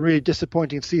 again, a really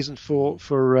disappointing season for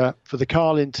the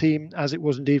Carlin team, as it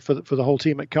was indeed for the whole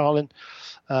team at Carlin.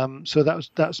 So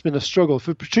that's been a struggle.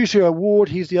 For Patricio Ward,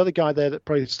 he's the other guy there that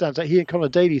probably stands out. He and Conor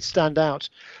Daly stand out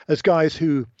as guys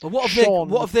who shone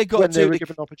what have they got when to they do were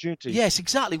given opportunity. Yes,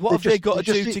 exactly. What have they got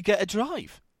to do to get a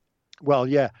drive? Well,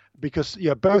 yeah, because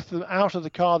both of them out of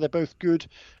the car, they're both good.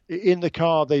 In the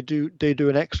car, they do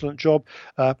an excellent job.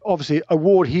 Obviously,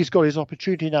 Ward, he's got his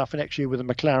opportunity now for next year with the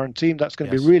McLaren team. That's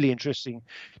going to be really interesting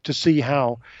to see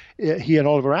how he and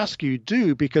Oliver Askew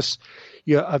do, because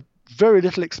very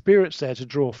little experience there to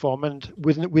draw from, and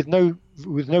with no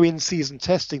in-season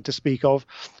testing to speak of,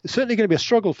 it's certainly going to be a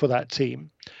struggle for that team.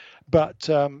 But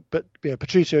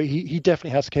Patricio, he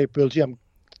definitely has the capability. I'm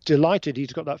delighted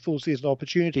he's got that full season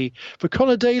opportunity. For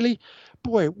Conor Daly,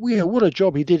 boy, what a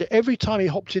job he did. Every time he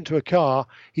hopped into a car,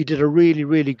 he did a really,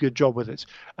 really good job with it.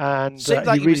 And seemed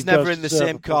like he really was never in the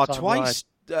same car twice,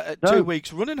 2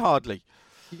 weeks running hardly.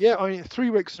 Yeah, I mean,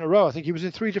 3 weeks in a row, I think he was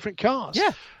in 3 different cars.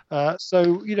 Yeah.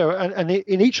 So, and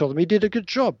in each of them, he did a good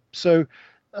job. So,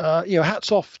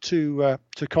 hats off to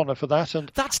Conor for that.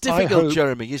 And that's difficult,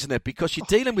 Jeremy, isn't it? Because you're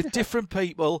dealing with different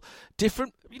people,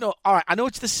 different, all right, I know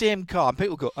it's the same car, and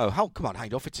people go, come on,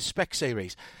 hang off, it's a spec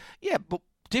series. Yeah, but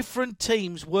different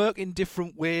teams work in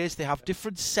different ways. They have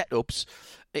different setups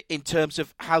in terms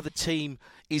of how the team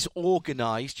is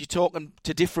organised. You're talking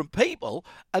to different people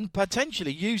and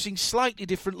potentially using slightly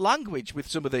different language with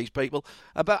some of these people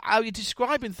about how you're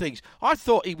describing things. I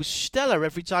thought he was stellar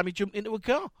every time he jumped into a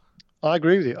car. I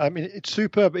agree with you. I mean, it's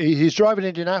superb. His driving in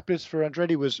Indianapolis for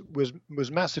Andretti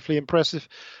was massively impressive,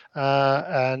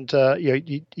 and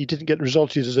he didn't get the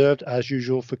results he deserved as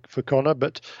usual for Conor,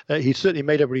 but he certainly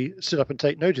made everybody sit up and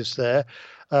take notice there.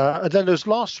 And then those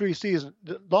last 3 races of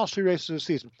the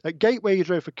season at Gateway, he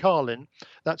drove for Carlin.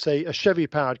 That's a Chevy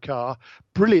powered car.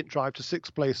 Brilliant drive to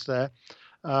 6th place there.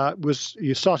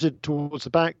 You started towards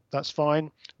the back. That's fine.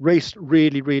 Raced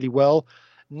really, really well.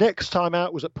 Next time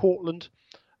out was at Portland.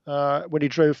 When he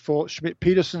drove for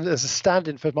Schmidt-Peterson as a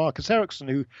stand-in for Marcus Ericsson,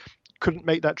 who couldn't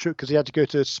make that trip because he had to go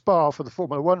to Spa for the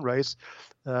Formula One race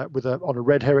on a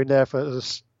red herring there for a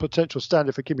potential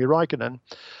stand-in for Kimi Räikkönen.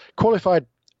 Qualified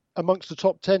amongst the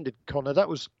top 10, did Conor. That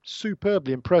was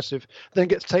superbly impressive. Then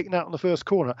gets taken out on the first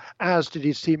corner, as did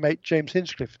his teammate James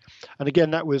Hinchcliffe. And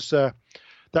again, that was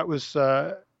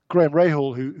Graham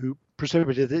Rahal who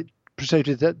precipitated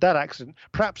that accident.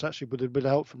 Perhaps actually with a bit of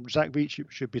help from Zach Veach, it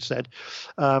should be said.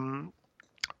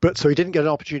 But so he didn't get an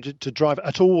opportunity to drive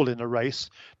at all in a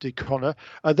race, did Conor.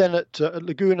 And then at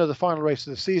Laguna, the final race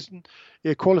of the season,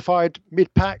 he qualified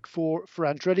mid-pack for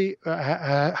Andretti,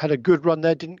 had a good run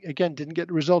there, didn't get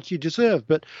the results he deserved.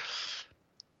 But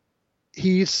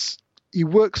he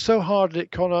works so hard at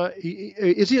it, Conor.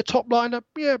 Is he a top lineup?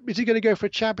 Yeah. Is he going to go for a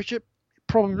championship?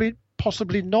 Probably.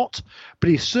 Possibly not, but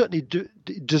he's certainly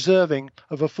deserving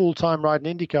of a full-time ride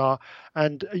in IndyCar,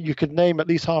 and you could name at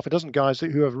least half a dozen guys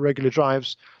who have regular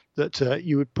drives that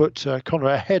you would put Conor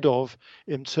ahead of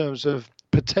in terms of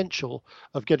potential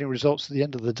of getting results at the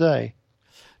end of the day.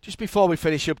 Just before we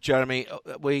finish up, Jeremy,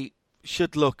 we've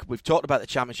talked about the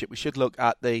championship, we should look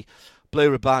at the Blue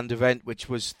Riband event, which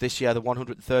was this year the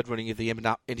 103rd running of the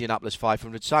Indianapolis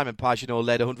 500. Simon Pagenaud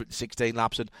led 116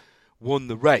 laps and won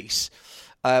the race.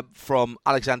 From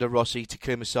Alexander Rossi to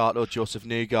Takuma Sato, Joseph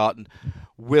Newgarden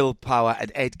willpower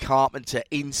and Ed Carpenter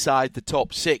inside the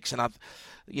top six. And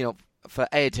for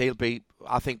Ed, he'll be,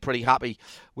 I think, pretty happy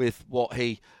with what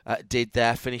he did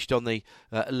there. Finished on the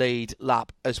lead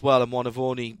lap as well, and one of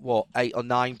only 8 or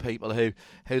 9 people who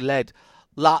led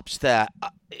laps there.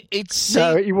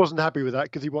 No, he wasn't happy with that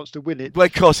because he wants to win it. Well,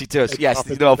 of course he does. Yes,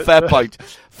 fair point.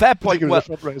 Fair point.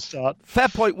 Fair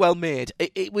point. Well made.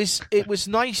 It was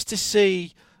nice to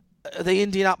see the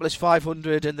Indianapolis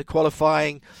 500 and the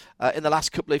qualifying in the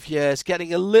last couple of years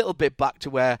getting a little bit back to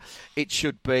where it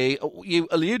should be. You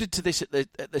alluded to this at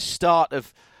the start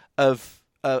of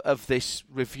this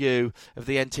review of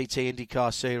the NTT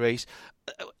IndyCar Series.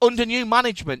 Under new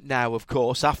management now, of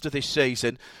course, after this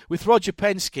season, with Roger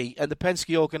Penske and the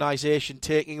Penske organisation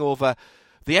taking over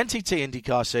the NTT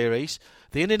IndyCar Series,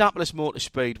 the Indianapolis Motor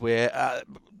Speedway,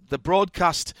 the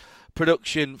broadcast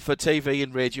production for TV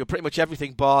and radio, pretty much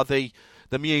everything bar the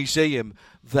museum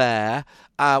there.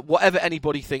 Whatever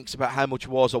anybody thinks about how much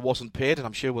was or wasn't paid, and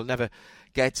I'm sure we'll never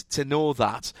get to know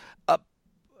that.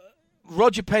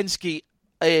 Roger Penske,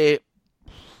 a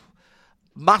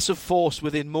massive force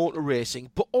within motor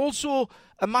racing, but also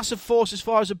a massive force as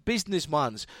far as a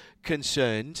businessman's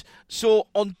concerned. So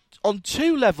on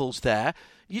 2 levels there,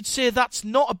 you'd say that's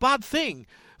not a bad thing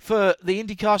for the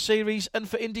IndyCar Series and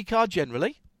for IndyCar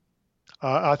generally.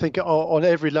 I think on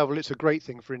every level, it's a great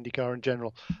thing for IndyCar in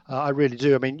general. I really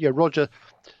do. I mean, Roger,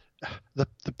 the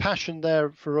passion there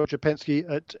for Roger Penske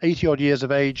at 80 odd years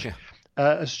of age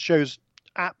shows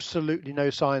absolutely no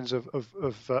signs of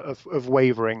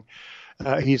wavering.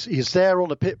 He's there on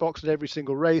the pit box at every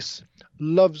single race,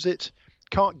 loves it,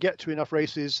 can't get to enough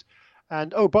races.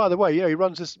 And, oh, by the way, he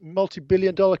runs this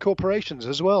multi-billion-dollar corporations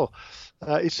as well.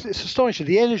 It's astonishing.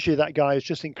 The energy of that guy is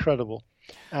just incredible.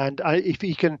 And if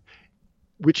he can,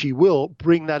 which he will,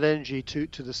 bring that energy to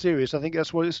the series, I think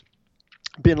that's what it's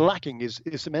been lacking is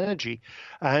some energy.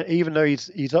 And even though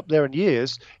he's up there in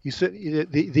years,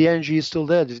 the energy is still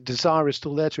there. The desire is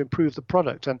still there to improve the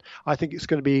product. And I think it's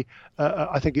going to be,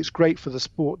 I think it's great for the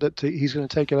sport that he's going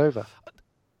to take it over.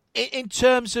 In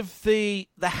terms of the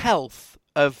health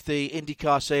of the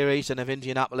IndyCar Series and of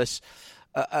Indianapolis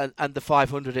and the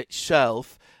 500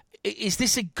 itself, is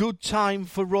this a good time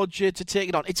for Roger to take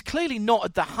it on? It's clearly not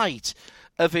at the height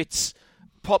of its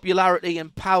popularity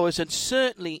and powers, and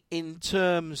certainly in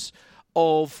terms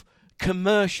of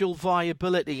commercial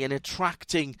viability and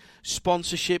attracting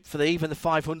sponsorship for even the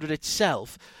 500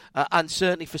 itself, and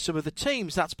certainly for some of the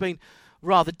teams, that's been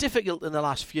rather difficult in the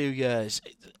last few years.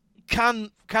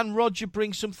 Can Roger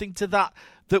bring something to that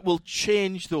will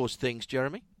change those things,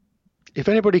 Jeremy? If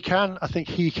anybody can, I think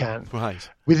he can. Right.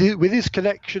 With his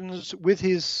connections, with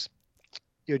his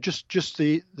just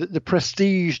the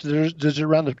prestige that's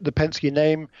around the Penske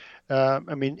name.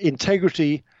 I mean,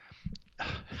 integrity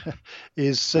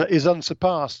is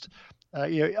unsurpassed,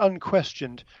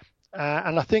 unquestioned,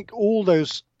 and I think all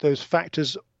those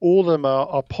factors, all of them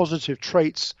are positive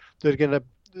traits that are going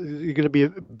to be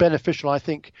beneficial, I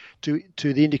think, to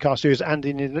the IndyCar Series and the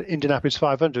Indianapolis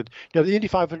 500. The Indy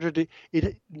 500,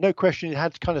 no question, it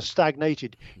had kind of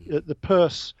stagnated. The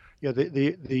purse,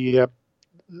 the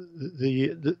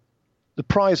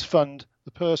prize fund,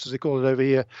 the purse as they call it over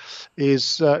here,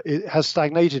 it has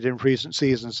stagnated in recent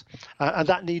seasons, and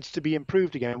that needs to be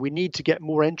improved again. We need to get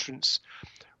more entrants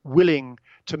willing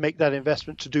to make that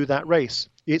investment to do that race.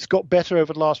 It's got better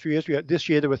over the last few years. This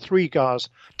year there were 3 cars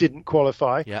didn't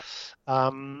qualify. Yeah.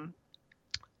 So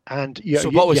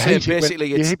what we're saying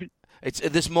basically,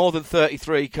 there's more than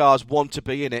 33 cars want to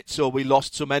be in it, so we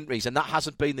lost some entries, and that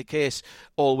hasn't been the case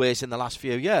always in the last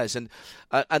few years, and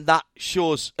that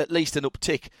shows at least an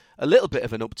uptick, a little bit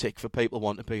of an uptick for people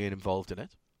wanting to be involved in it.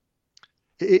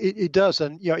 It does,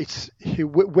 and it's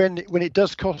when it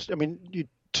does cost. I mean,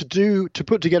 to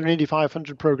put together an Indy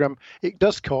 500 program, it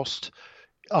does cost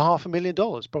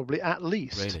 $500,000 probably at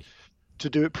least. Really? To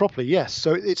do it properly, yes.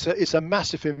 So it's a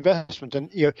massive investment, and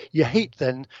you hate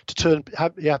then to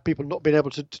have people not being able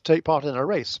to take part in a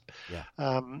race,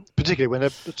 particularly when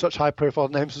they're such high-profile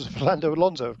names as Fernando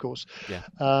Alonso, of course.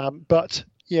 Yeah. But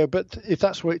if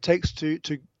that's what it takes to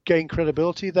gain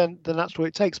credibility, then that's what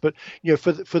it takes. But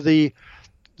for the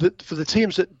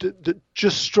teams that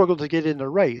just struggle to get in the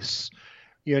race,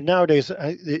 nowadays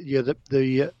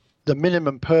the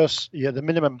minimum purse, the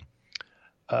minimum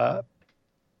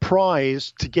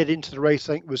prize to get into the race,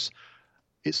 I think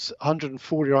it's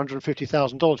 $140,000 or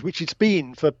 $150,000, which it's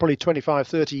been for probably 25,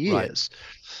 30 years.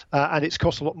 Right. And it's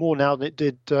cost a lot more now than it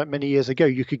did many years ago.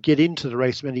 You could get into the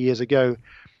race many years ago,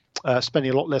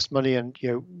 spending a lot less money and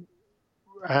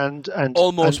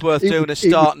almost worth doing a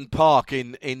start and park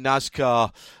in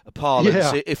NASCAR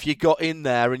parlance. Yeah. If you got in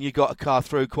there and you got a car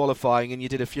through qualifying and you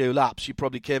did a few laps, you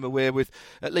probably came away with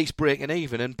at least breaking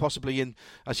even, and possibly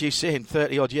as you say,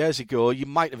 30 odd years ago, you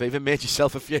might have even made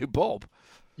yourself a few bob.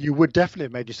 You would definitely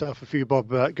have made yourself a few bob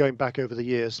going back over the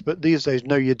years, but these days,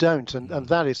 no, you don't, and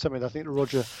that is something I think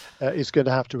Roger is going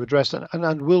to have to address,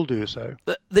 and will do so.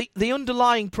 The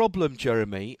underlying problem,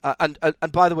 Jeremy, and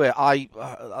by the way,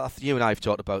 you and I have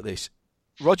talked about this.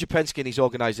 Roger Penske and his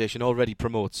organisation already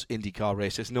promotes IndyCar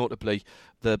races, notably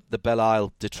the Belle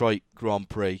Isle Detroit Grand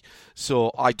Prix.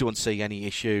 So I don't see any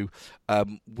issue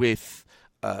with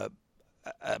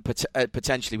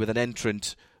potentially with an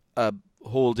entrant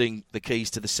holding the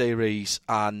keys to the series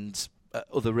and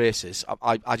other races.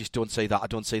 I just don't see that. I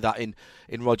don't see that in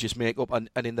Roger's makeup and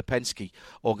in the Penske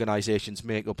organisation's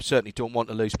makeup. Certainly don't want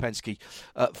to lose Penske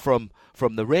from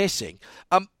the racing.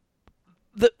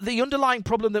 The underlying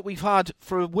problem that we've had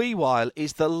for a wee while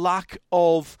is the lack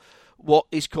of what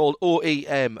is called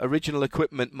OEM, original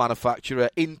equipment manufacturer,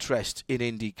 interest in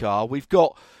IndyCar. We've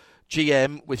got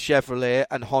GM with Chevrolet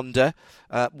and Honda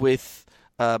with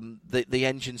the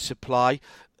engine supply.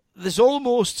 There's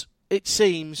almost, it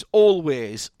seems,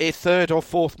 always a third or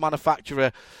fourth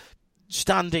manufacturer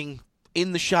standing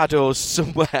in the shadows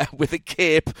somewhere with a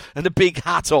cape and a big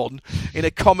hat on in a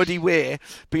comedy way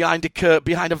behind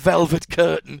a velvet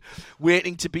curtain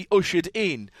waiting to be ushered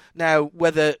in. Now,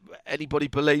 whether anybody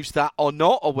believes that or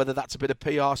not, or whether that's a bit of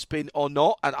PR spin or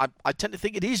not, and I tend to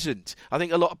think it isn't. I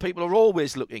think a lot of people are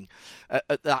always looking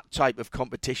at that type of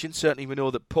competition. Certainly we know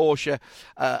that Porsche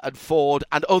and Ford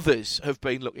and others have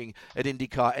been looking at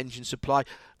IndyCar engine supply.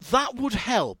 That would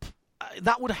help.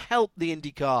 That would help the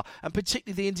IndyCar and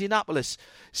particularly the Indianapolis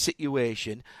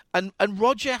situation. And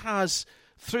Roger has,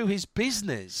 through his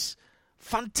business,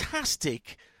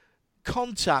 fantastic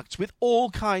contacts with all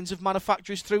kinds of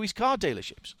manufacturers through his car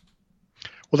dealerships.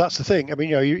 Well, that's the thing. I mean,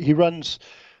 he runs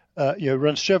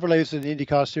Chevrolets in the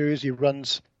IndyCar series. He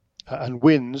runs and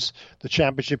wins the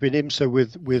championship in IMSA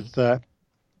with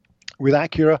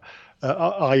Acura,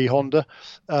 i.e. Honda.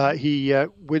 He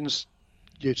wins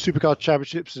supercar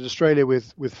championships in Australia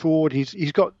with Ford.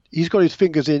 He's got his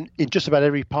fingers in just about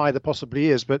every pie that possibly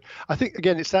is. But I think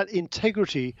again it's that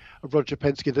integrity of Roger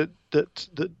Penske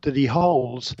that he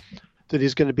holds that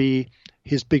is going to be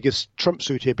his biggest trump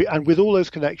suit here. And with all those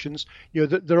connections,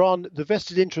 the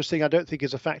vested interest thing I don't think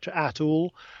is a factor at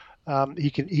all.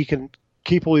 He can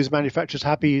keep all these manufacturers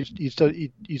happy. He's done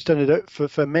it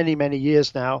for many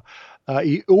years now.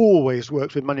 He always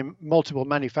works with multiple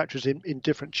manufacturers in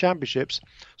different championships,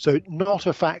 so not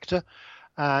a factor.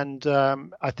 And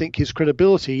I think his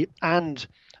credibility and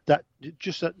that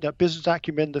business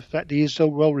acumen, the fact that he is so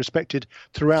well respected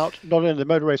throughout not only the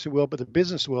motor racing world but the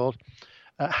business world,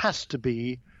 has to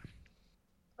be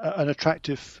an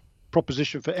attractive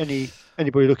proposition for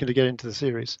anybody looking to get into the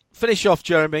series. Finish off,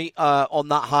 Jeremy, on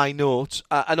that high note,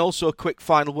 and also a quick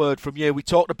final word from you. We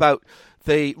talked about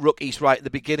the rookies right at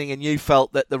the beginning, and you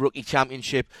felt that the rookie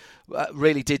championship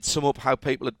really did sum up how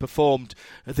people had performed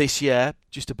this year,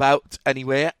 just about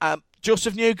anyway.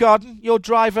 Joseph Newgarden, your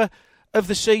driver of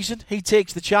the season, he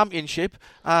takes the championship,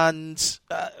 and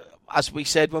as we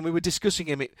said when we were discussing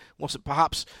him, it wasn't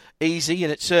perhaps easy,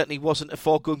 and it certainly wasn't a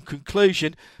foregone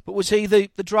conclusion, but was he the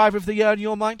driver of the year in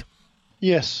your mind?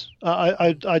 Yes,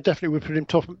 I definitely would put him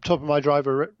top of my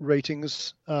driver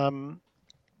ratings. And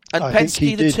I Penske, think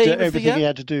he did team everything he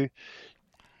had to do.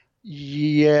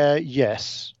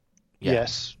 Yes,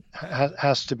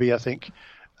 has to be. I think.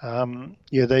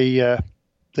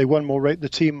 They won more. The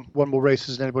team won more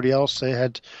races than anybody else. They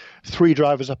had 3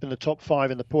 drivers up in the top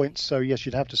 5 in the points. So yes,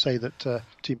 you'd have to say that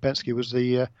Team Penske was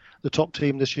the top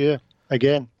team this year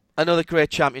again. Another great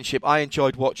championship. I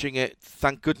enjoyed watching it.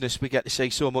 Thank goodness we get to see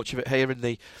so much of it here in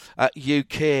the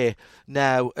UK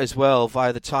now as well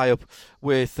via the tie-up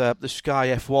with the Sky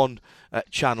F1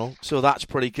 channel. So that's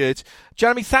pretty good.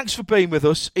 Jeremy, thanks for being with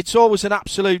us. It's always an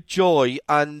absolute joy,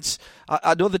 and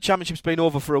I know the championship's been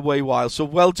over for a wee while, so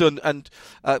well done and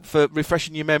for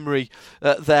refreshing your memory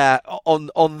there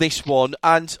on this one.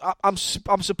 And I'm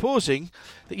supposing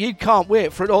that you can't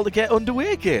wait for it all to get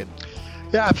underway again.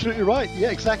 Yeah, absolutely right. Yeah,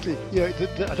 exactly. I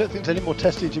don't think there's any more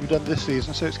testing to be done this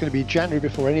season, so it's going to be January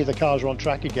before any of the cars are on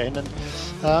track again. And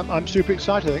I'm super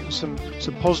excited. I think there's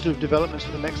some positive developments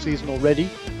for the next season already,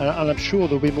 and I'm sure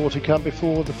there'll be more to come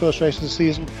before the first race of the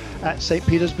season at St.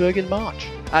 Petersburg in March.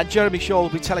 and Jeremy Shaw will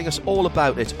be telling us all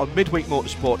about it on Midweek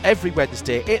Motorsport every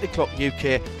Wednesday, 8 o'clock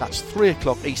UK, that's 3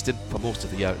 o'clock Eastern, for most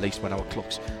of the year at least, when our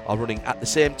clocks are running at the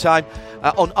same time,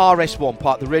 on RS1,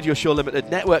 part of the Radio Show Limited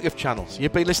network of channels.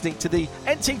 You've been listening to the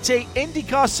NTT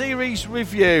IndyCar Series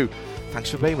review. Thanks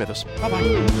for being with us.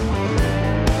 Bye-bye.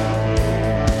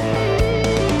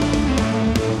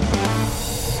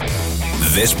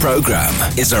 This programme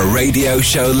is a Radio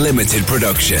Show Limited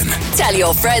production. Tell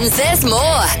your friends there's more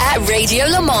at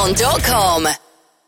radiolemans.com.